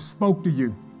already spoke to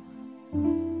you.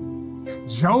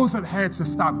 Joseph had to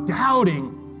stop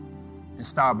doubting and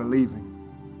start believing.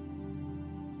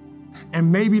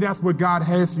 And maybe that's where God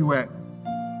has you at.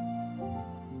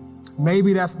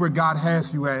 Maybe that's where God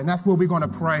has you at. And that's what we're going to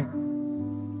pray.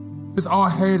 It's all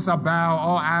heads are bowed,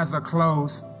 all eyes are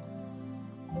closed.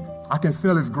 I can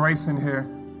feel his grace in here.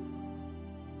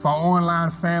 For our online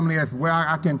family as well,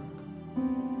 I can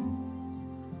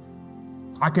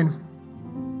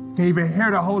even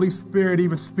hear the Holy Spirit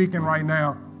even speaking right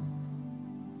now.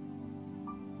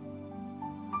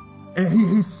 And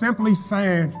he's simply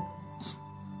saying,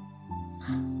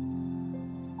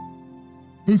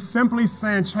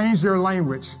 change your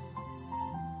language.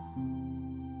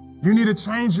 You need to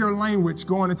change your language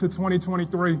going into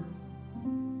 2023.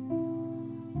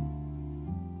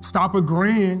 Stop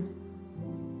agreeing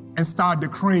and start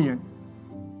decreeing.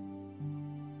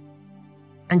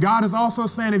 And God is also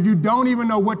saying, if you don't even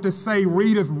know what to say,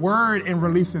 read his word and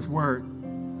release his word.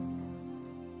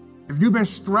 If you've been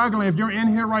struggling, if you're in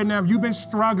here right now, if you've been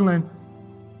struggling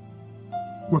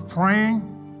with praying,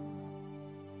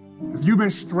 if you've been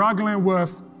struggling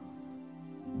with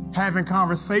having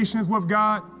conversations with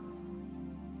God,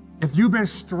 if you've been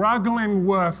struggling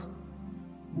with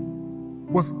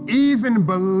even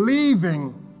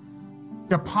believing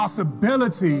the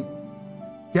possibility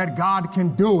that God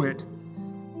can do it,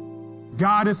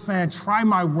 God is saying, try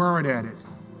my word at it.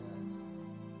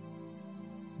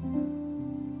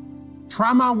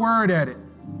 Try my word at it.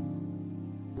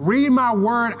 Read my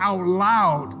word out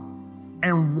loud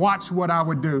and watch what I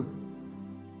would do.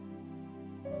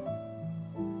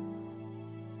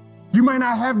 You may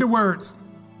not have the words.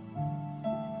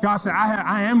 God said,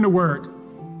 I am the word.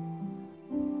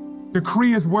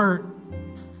 Decree his word.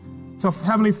 So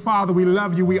Heavenly Father, we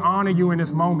love you. We honor you in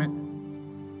this moment.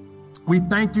 We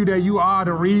thank you that you are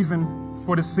the reason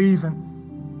for the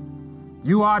season.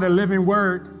 You are the living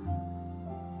word.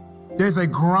 There's a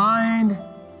grind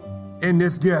in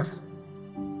this gift.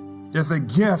 There's a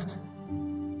gift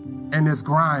in this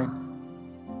grind.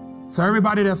 So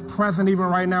everybody that's present even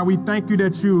right now, we thank you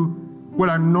that you will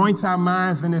anoint our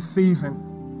minds in this season.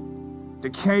 The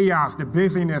chaos, the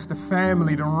busyness, the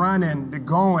family, the running, the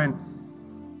going.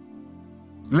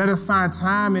 Let us find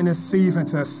time in this season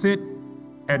to sit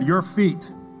at your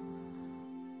feet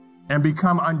and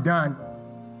become undone,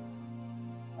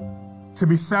 to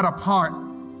be set apart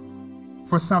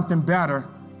for something better,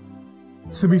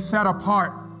 to be set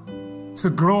apart to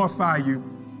glorify you,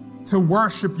 to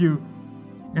worship you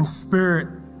in spirit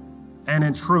and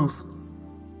in truth.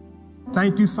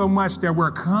 Thank you so much that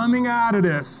we're coming out of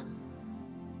this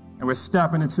and we're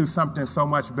stepping into something so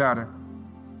much better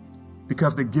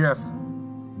because the gift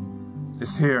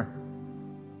is here.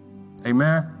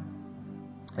 Amen.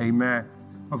 Amen.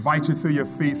 I invite you to your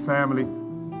feet, family.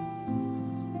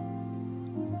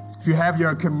 If you have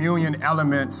your communion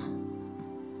elements,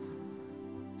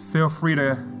 feel free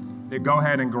to go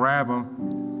ahead and grab them.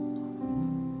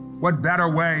 What better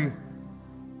way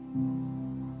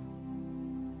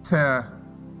to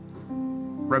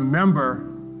remember,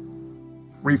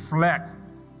 reflect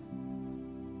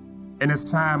in this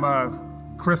time of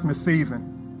Christmas season?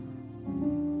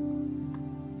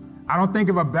 I don't think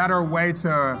of a better way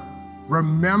to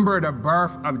remember the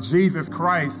birth of Jesus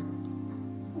Christ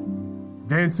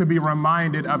than to be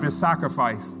reminded of his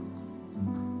sacrifice.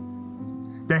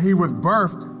 That he was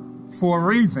birthed for a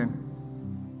reason,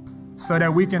 so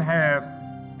that we can have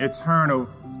eternal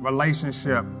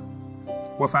relationship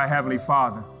with our Heavenly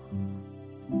Father.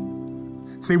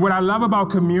 See, what I love about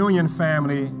communion,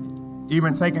 family,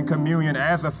 even taking communion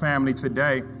as a family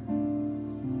today,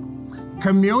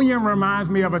 communion reminds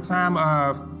me of a time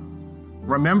of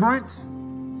remembrance.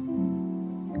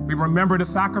 We remember the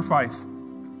sacrifice.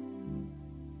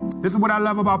 This is what I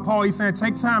love about Paul. He's saying,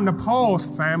 take time to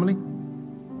pause, family,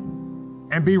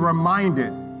 and be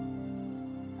reminded.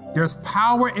 There's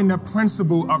power in the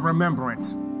principle of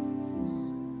remembrance.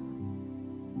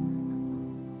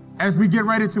 As we get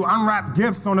ready to unwrap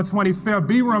gifts on the 25th,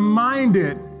 be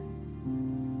reminded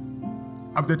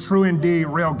of the true indeed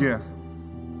real gift,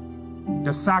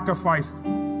 the sacrifice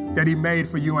that he made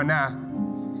for you and I.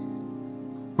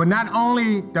 But not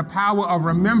only the power of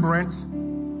remembrance,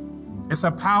 It's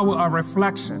a power of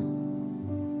reflection.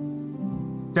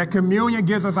 That communion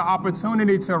gives us an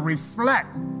opportunity to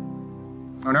reflect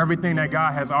on everything that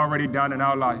God has already done in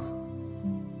our life.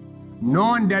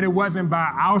 Knowing that it wasn't by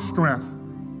our strength,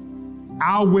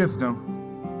 our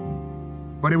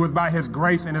wisdom, but it was by his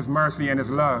grace and his mercy and his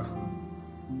love.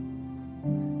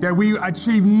 That we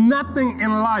achieve nothing in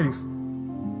life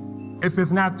if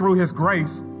it's not through his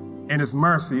grace and his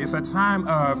mercy. It's a time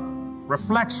of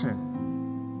reflection.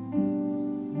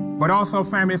 But also,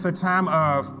 family, it's a time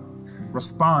of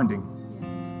responding.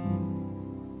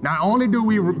 Not only do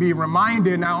we be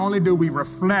reminded, not only do we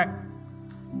reflect,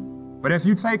 but as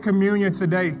you take communion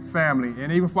today, family,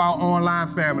 and even for our online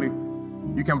family,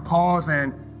 you can pause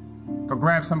and go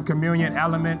grab some communion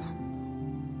elements,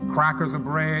 crackers or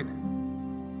bread.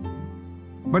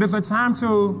 But it's a time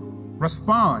to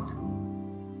respond.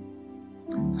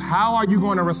 How are you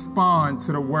going to respond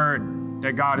to the word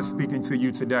that God is speaking to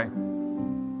you today?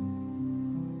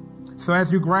 So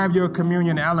as you grab your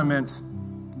communion elements,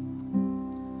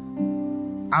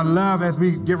 I love as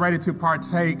we get ready to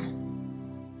partake,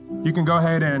 you can go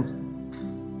ahead and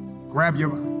grab your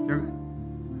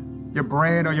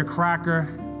bread or your cracker.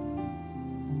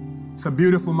 It's a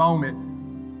beautiful moment.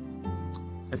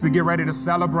 As we get ready to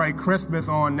celebrate Christmas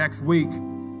on next week,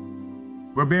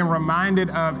 we're being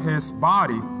reminded of his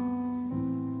body.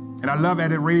 And I love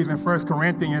that it reads in 1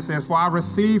 Corinthians, it says, "For I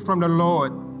received from the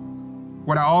Lord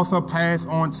what I also passed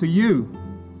on to you.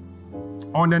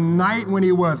 On the night when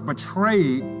he was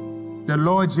betrayed, the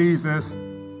Lord Jesus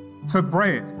took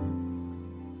bread.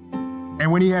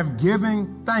 And when he had given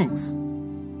thanks,"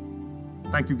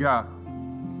 thank you, God.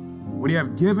 "When he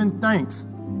had given thanks,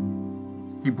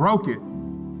 he broke it.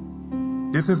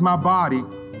 'This is my body,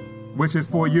 which is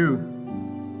for you.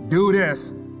 Do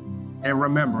this in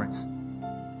remembrance.'"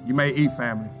 You may eat,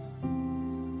 family.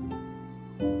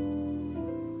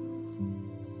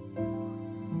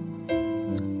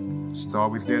 She's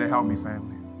always there to help me,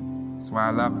 family. That's why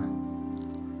I love her.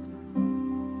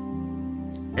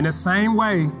 In the same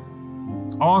way,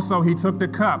 also he took the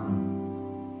cup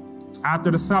after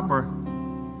the supper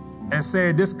and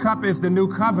said, "This cup is the new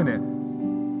covenant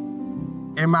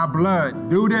in my blood.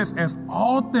 Do this as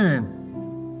often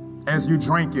as you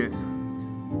drink it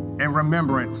in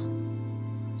remembrance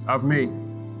of me."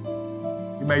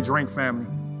 You may drink, family.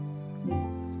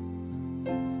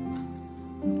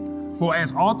 "For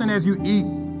as often as you eat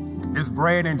this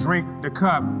bread and drink the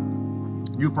cup,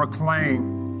 you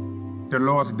proclaim the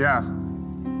Lord's death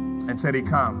until he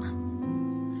comes."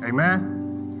 Amen?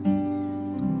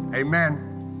 Amen.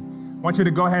 I want you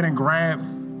to go ahead and grab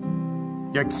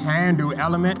your candle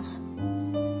elements.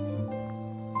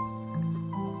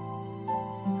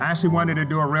 I actually wanted to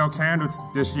do a real candle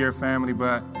this year, family,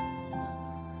 but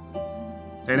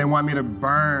they didn't want me to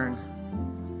burn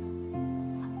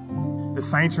the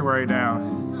sanctuary down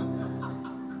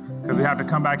because we have to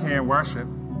come back here and worship.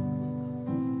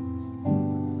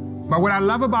 But what I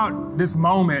love about this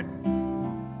moment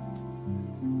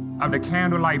of the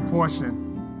candlelight portion,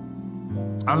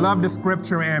 I love the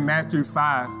scripture in Matthew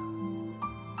 5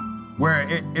 where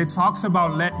it talks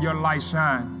about let your light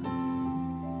shine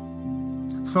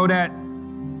so that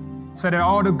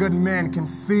all the good men can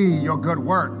see your good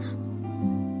works,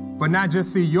 but not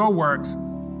just see your works.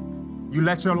 You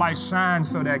let your light shine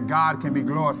so that God can be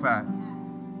glorified.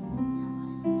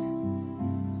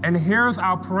 And here's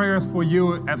our prayers for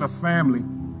you as a family,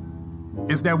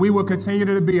 is that we will continue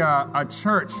to be a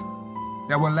church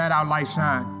that will let our light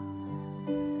shine.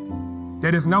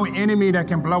 There is no enemy that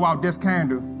can blow out this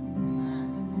candle.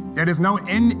 There is no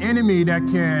enemy that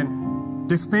can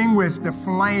distinguish the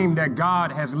flame that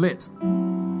God has lit.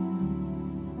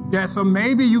 So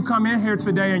maybe you come in here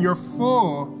today and you're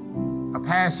full of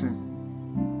passion.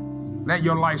 Let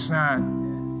your light shine.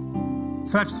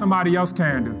 Touch somebody else's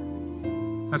candle.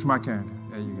 Touch my candle.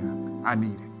 There you go. I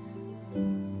need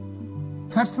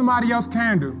it. Touch somebody else's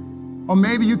candle. Or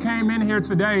maybe you came in here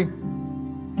today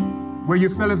where you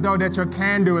feel as though that your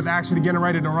candle is actually getting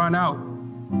ready to run out.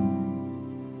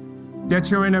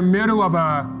 That you're in the middle of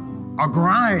a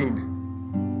grind.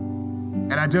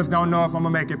 And I just don't know if I'm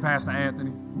going to make it, Pastor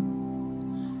Anthony.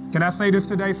 Can I say this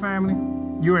today, family?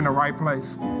 You're in the right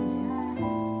place.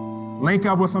 Link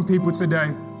up with some people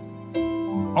today.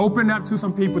 Open up to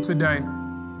some people today.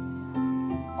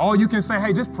 Or you can say,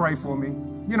 hey, just pray for me.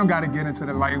 You don't got to get into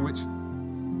the language.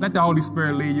 Let the Holy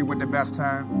Spirit lead you with the best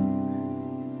time.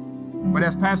 But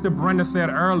as Pastor Brenda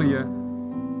said earlier,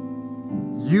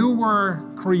 you were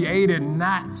created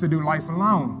not to do life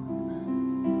alone.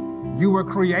 You were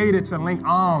created to link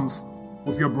arms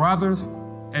with your brothers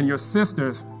and your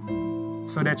sisters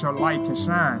so that your light can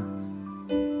shine.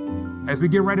 As we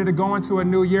get ready to go into a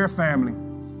new year, family,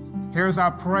 here's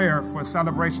our prayer for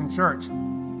Celebration Church,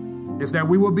 is that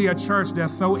we will be a church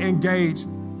that's so engaged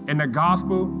in the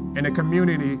gospel and the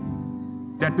community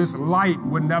that this light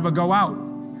would never go out,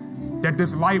 that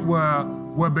this light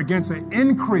will begin to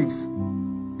increase,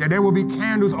 that there will be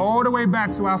candles all the way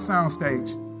back to our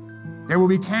soundstage. There will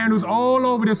be candles all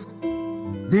over this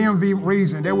DMV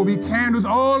region. There will be candles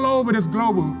all over this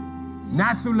global,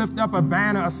 not to lift up a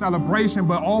banner of celebration,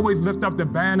 but always lift up the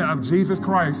banner of Jesus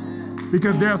Christ.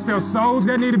 Because there are still souls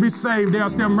that need to be saved. There are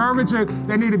still marriages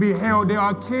that need to be healed. There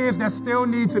are kids that still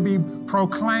need to be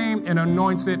proclaimed and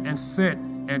anointed and sent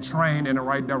and trained in the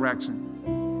right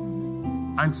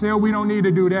direction. Until we don't need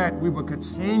to do that, we will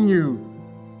continue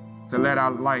to let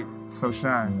our light so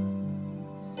shine.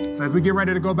 So as we get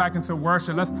ready to go back into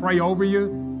worship, let's pray over you.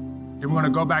 And we're going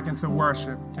to go back into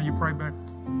worship. Can you pray back?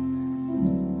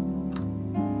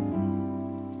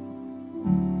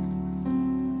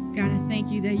 God, I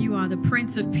thank you that you are the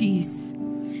Prince of Peace.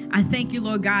 I thank you,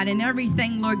 Lord God, and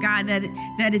everything, Lord God,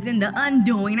 that is in the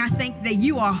undoing. I think that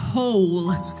you are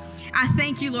whole. I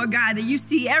thank you, Lord God, that you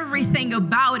see everything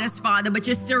about us, Father, but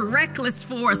you're still reckless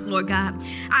for us, Lord God.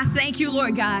 I thank you,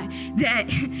 Lord God, that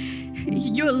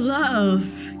your love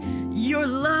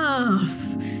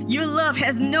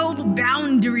has no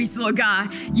boundaries, Lord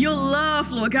God. Your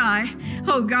love, Lord God,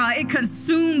 oh God, it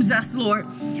consumes us, Lord.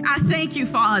 I thank you,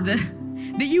 Father,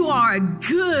 that you are a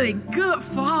good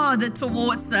Father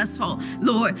towards us,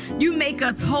 Lord. You make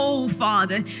us whole,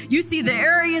 Father. You see the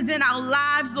areas in our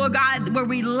lives, Lord God, where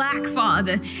we lack,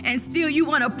 Father, and still you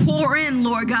want to pour in,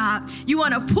 Lord God. You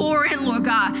want to pour in, Lord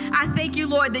God. I thank you,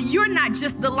 Lord, that you're not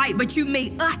just the light, but you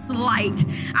made us light.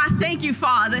 I thank you,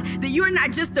 Father, that you're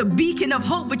not just a beacon of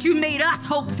hope, but you made us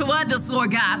hope to others,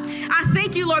 Lord God. I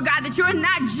thank you, Lord God, that you're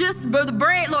not just the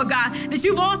bread, Lord God, that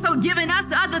you've also given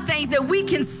us other things that we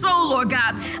can sow, Lord God.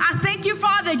 I thank you,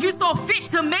 Father, that you saw fit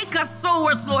to make us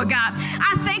sowers, Lord God.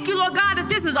 I thank you, Lord God, that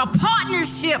this is a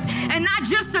partnership and not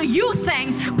just a you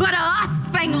thing, but a us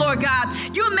thing, Lord God.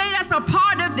 You made us a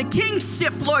part of the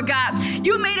kingship, Lord God.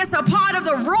 You made us a part of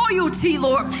the royalty,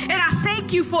 Lord. And I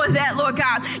thank you for that, Lord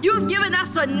God. You've given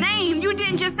us a name. You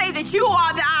didn't just say that you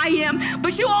are the I am,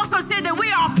 but you also said that we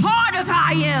are part of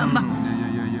I am.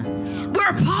 We're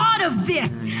a part of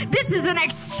this. This is an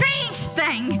exchange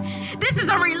thing. This is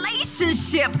a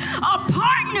relationship, a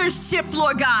partnership,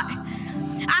 Lord God.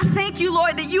 I thank you,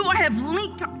 Lord, that you have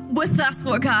linked with us,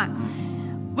 Lord God,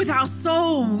 with our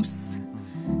souls.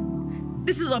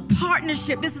 This is a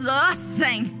partnership. This is a us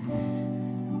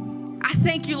thing. I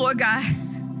thank you, Lord God,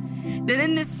 that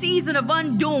in this season of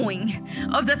undoing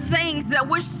of the things that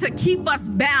wish to keep us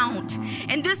bound,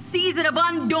 in this season of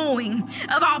undoing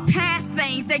of our past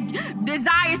things that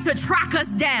desires to track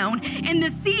us down, in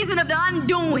the season of the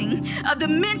undoing of the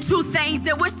mental things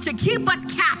that wish to keep us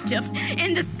captive,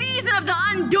 in the season of the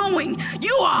undoing,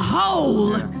 you are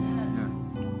whole.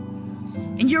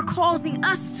 And you're causing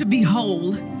us to be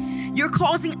whole. You're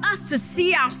causing us to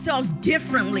see ourselves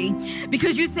differently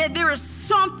because you said there is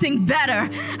something better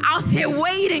out there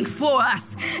waiting for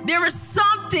us. There is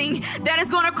something that is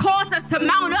going to cause us to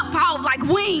mount up out like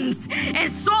wings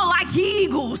and soar like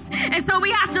eagles. And so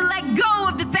we have to let go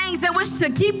of the things that wish to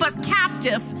keep us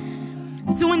captive.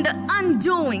 So in the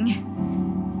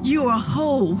undoing, you are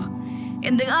whole.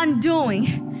 In the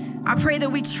undoing, I pray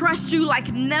that we trust you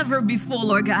like never before,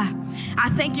 Lord God. I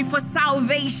thank you for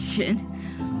salvation.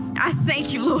 I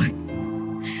thank you, Lord.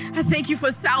 I thank you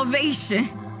for salvation.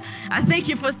 I thank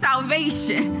you for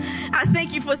salvation. I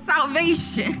thank you for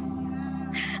salvation.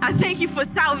 I thank you for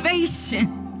salvation.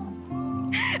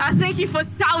 I thank you for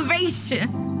salvation.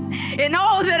 In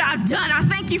all that I've done, I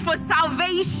thank you for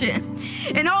salvation.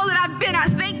 In all that I've been, I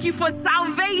thank you for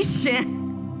salvation.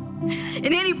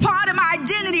 In any part of my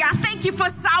identity, I thank you for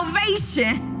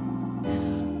salvation.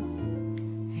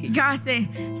 God said,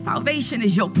 salvation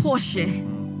is your portion.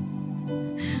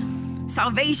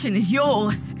 Salvation is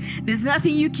yours. There's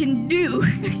nothing you can do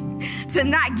to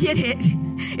not get it.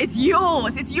 It's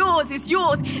yours. It's yours. It's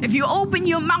yours. If you open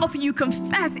your mouth and you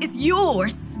confess, it's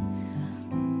yours.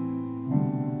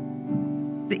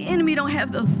 The enemy don't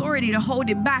have the authority to hold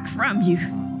it back from you.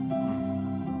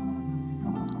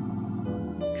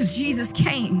 Because Jesus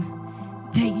came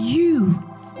that you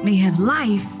may have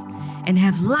life and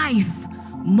have life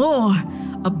more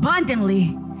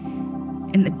abundantly.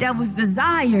 And the devil's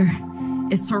desire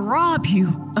is to rob you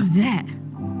of that.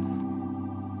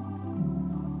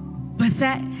 But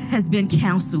that has been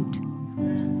canceled.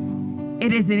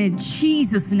 It is in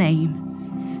Jesus'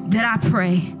 name that I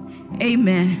pray.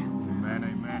 Amen. Amen,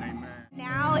 amen, amen.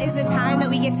 Now is the time that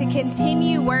we get to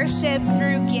continue worship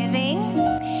through giving.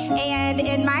 And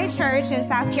in my church in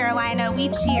South Carolina, we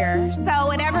cheer. So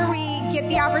whenever we get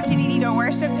the opportunity to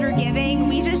worship through giving,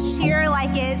 we just cheer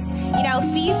like it's,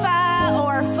 FIFA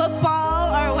or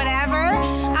football or whatever.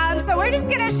 So we're just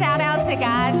going to shout out to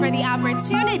God for the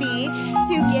opportunity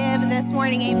to give this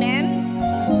morning.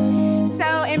 Amen.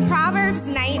 So in Proverbs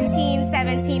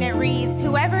 19:17, it reads,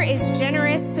 "Whoever is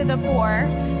generous to the poor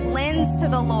lends to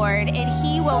the Lord, and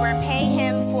he will repay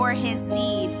him for his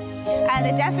deed."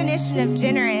 The definition of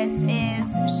generous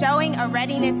is showing a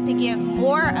readiness to give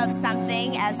more of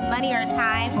something as money or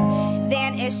time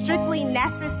than is strictly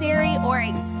necessary or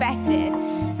expected.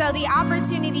 So the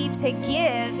opportunity to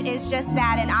give is just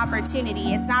that, an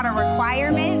opportunity. It's not a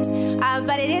requirement,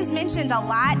 but it is mentioned a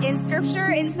lot in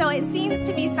Scripture, and so it seems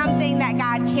to be something that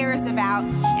God cares about.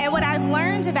 And what I've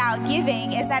learned about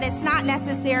giving is that it's not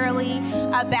necessarily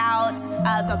about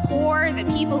the poor, the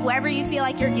people, whoever you feel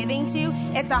like you're giving to.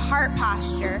 It's a heart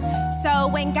posture. So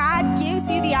when God gives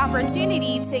you the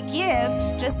opportunity to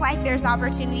give, just like there's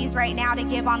opportunities right now to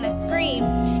give on the screen,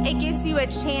 it gives you a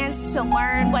chance to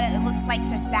learn what it looks like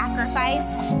to sacrifice,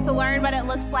 to learn what it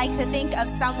looks like to think of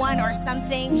someone or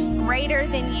something greater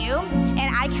than you.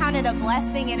 And I count it a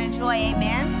blessing and a joy,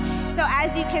 amen? So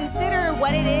as you consider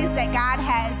what it is that God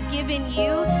has given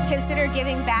you, consider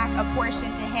giving back a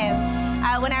portion to Him.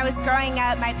 When I was growing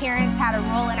up, my parents had a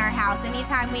rule in our house.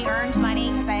 Anytime we earned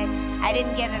money, because I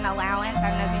didn't get an allowance. I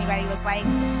don't know if anybody was like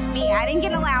me. I didn't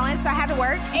get an allowance, so I had to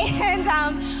work. And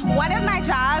one of my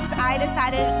jobs, I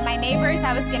decided my neighbors,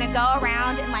 I was going to go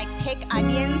around and pick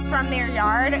onions from their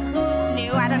yard. Who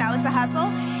knew? I don't know. It's a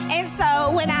hustle. And so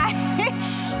when I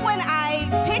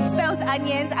picked those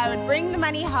onions, I would bring the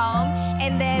money home,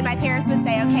 and then my parents would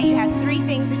say, okay, you have 3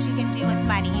 things that you can do with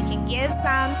money. You can give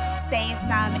some, save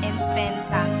some, and spend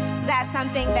some. So that's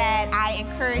something that I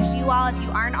encourage you all, if you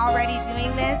aren't already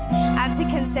doing this, to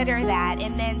consider that.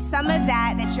 And then some of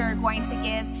that you're going to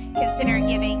give, consider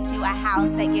giving to a house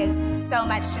that gives so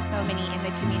much to so many in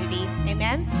the community.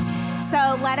 Amen?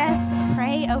 So let us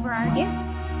pray over our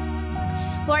gifts.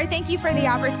 Lord, thank you for the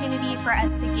opportunity for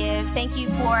us to give. Thank you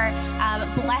for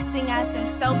blessing us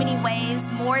in so many ways,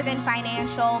 more than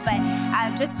financial, but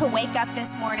just to wake up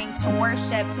this morning, to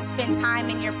worship, to spend time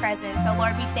in your presence. So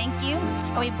Lord, we thank you,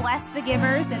 and we bless the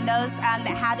givers and those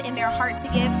that have in their heart to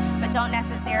give, but don't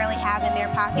necessarily have in their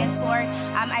pockets, Lord.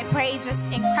 I pray just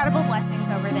incredible blessings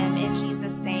over them in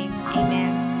Jesus' name.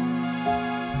 Amen.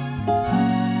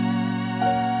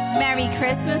 Merry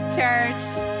Christmas, church.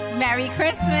 Merry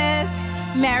Christmas.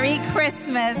 Merry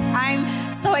Christmas. I'm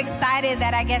so excited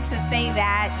that I get to say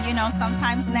that.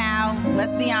 Sometimes now,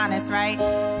 let's be honest, right?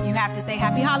 You have to say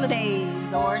happy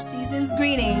holidays or season's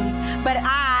greetings. But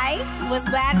I was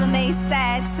glad when they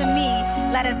said to me,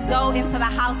 let us go into the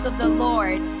house of the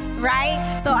Lord,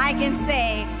 right? So I can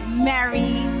say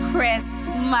Merry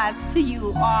Christmas to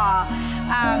you all.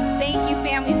 Thank you,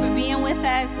 family, for being with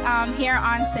us here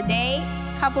on today.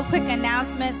 Couple quick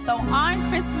announcements. So on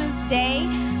Christmas Day,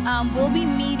 we'll be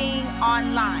meeting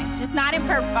online, just not in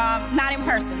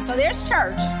person. So there's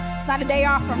church. It's not a day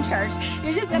off from church.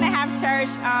 You're just gonna have church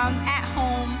at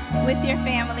home with your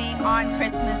family on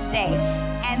Christmas Day,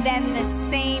 and then the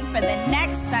same for the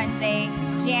next Sunday,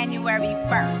 January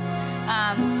 1st.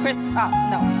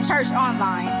 Church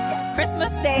online. Yeah,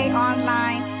 Christmas Day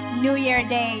online, New Year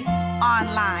Day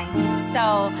online.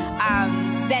 So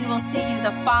then we'll see you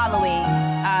the following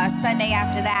Sunday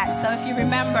after that. So if you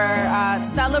remember,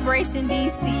 Celebration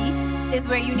DC is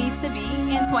where you need to be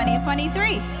in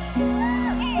 2023.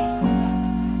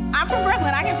 I'm from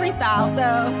Brooklyn. I can freestyle,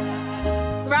 so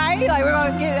right? We're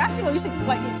gonna get. I feel like we should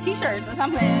get T-shirts or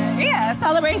something. Yeah,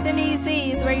 Celebration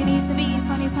DC is where you need to be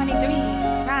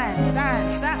 2023. Done.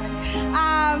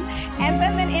 And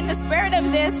so then in the spirit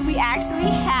of this, we actually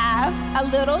have a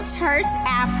little church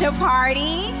after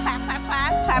party. Clap, clap,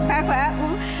 clap, clap, clap, clap.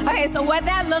 Ooh. Okay, so what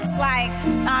that looks like,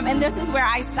 and this is where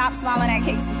I stop smiling at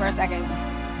Casey for a second.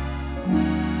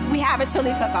 We have a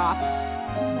chili cook-off.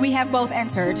 We have both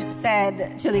entered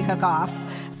said chili cook-off.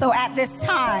 So at this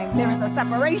time, there is a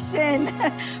separation.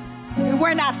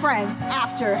 We're not friends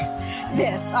after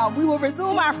this. We will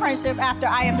resume our friendship after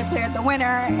I am declared the winner,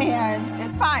 and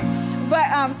it's fine. But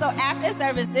so after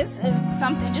service, this is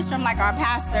something just from our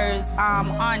pastors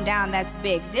on down that's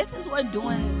big. This is what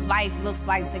doing life looks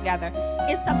like together.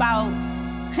 It's about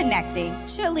connecting.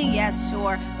 Chili, yes,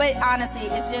 sure. But honestly,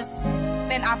 it's just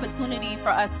an opportunity for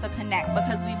us to connect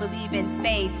because we believe in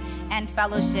faith and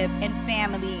fellowship and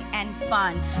family and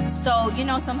fun. So, you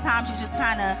know, sometimes you just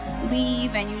kind of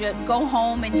leave and you go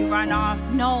home and you run off.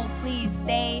 No, please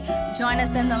stay. Join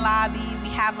us in the lobby. We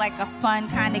have like a fun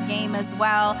kind of game as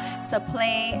well to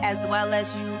play, as well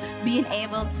as you being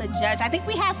able to judge. I think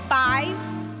we have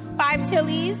five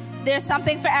chilies. There's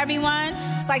something for everyone.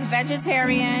 It's like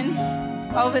vegetarian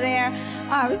over there.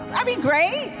 I mean,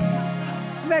 great.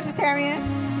 Vegetarian,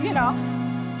 you know.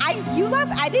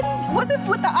 Was it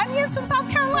with the onions from South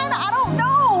Carolina? I don't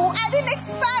know. I didn't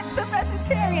expect the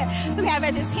vegetarian. So we have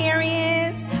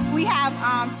vegetarians. We have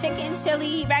chicken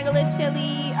chili, regular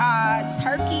chili,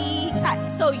 turkey.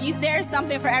 So there's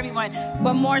something for everyone.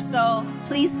 But more so,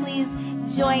 please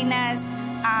join us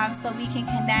so we can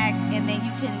connect, and then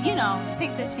you can, you know,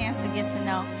 take the chance to get to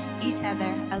know each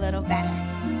other a little better.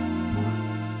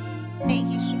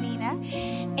 Thank you,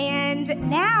 Shamina. And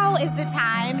now is the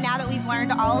time, now that we've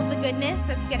learned all of the goodness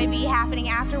that's going to be happening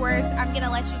afterwards, I'm going to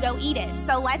let you go eat it.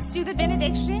 So let's do the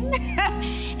benediction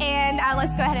and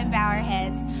let's go ahead and bow our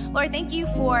heads. Lord, thank you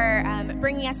for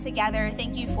bringing us together.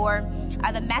 Thank you for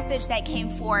the message that came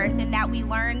forth, and that we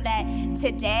learned that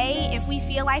today, if we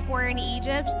feel like we're in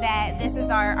Egypt, that this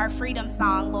is our freedom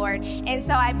song, Lord. And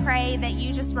so I pray that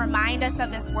you just remind us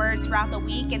of this word throughout the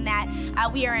week, and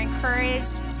that we are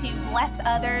encouraged to bless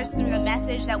others through the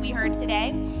message that we heard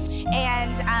today.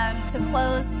 And to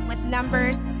close with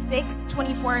Numbers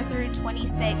 6:24 through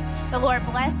 26, the Lord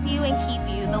bless you and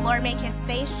keep you. The Lord make his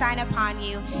face shine upon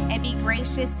you and be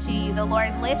gracious to you. The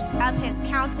Lord lift up his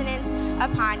countenance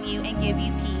upon you and give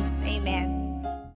you peace. Amen.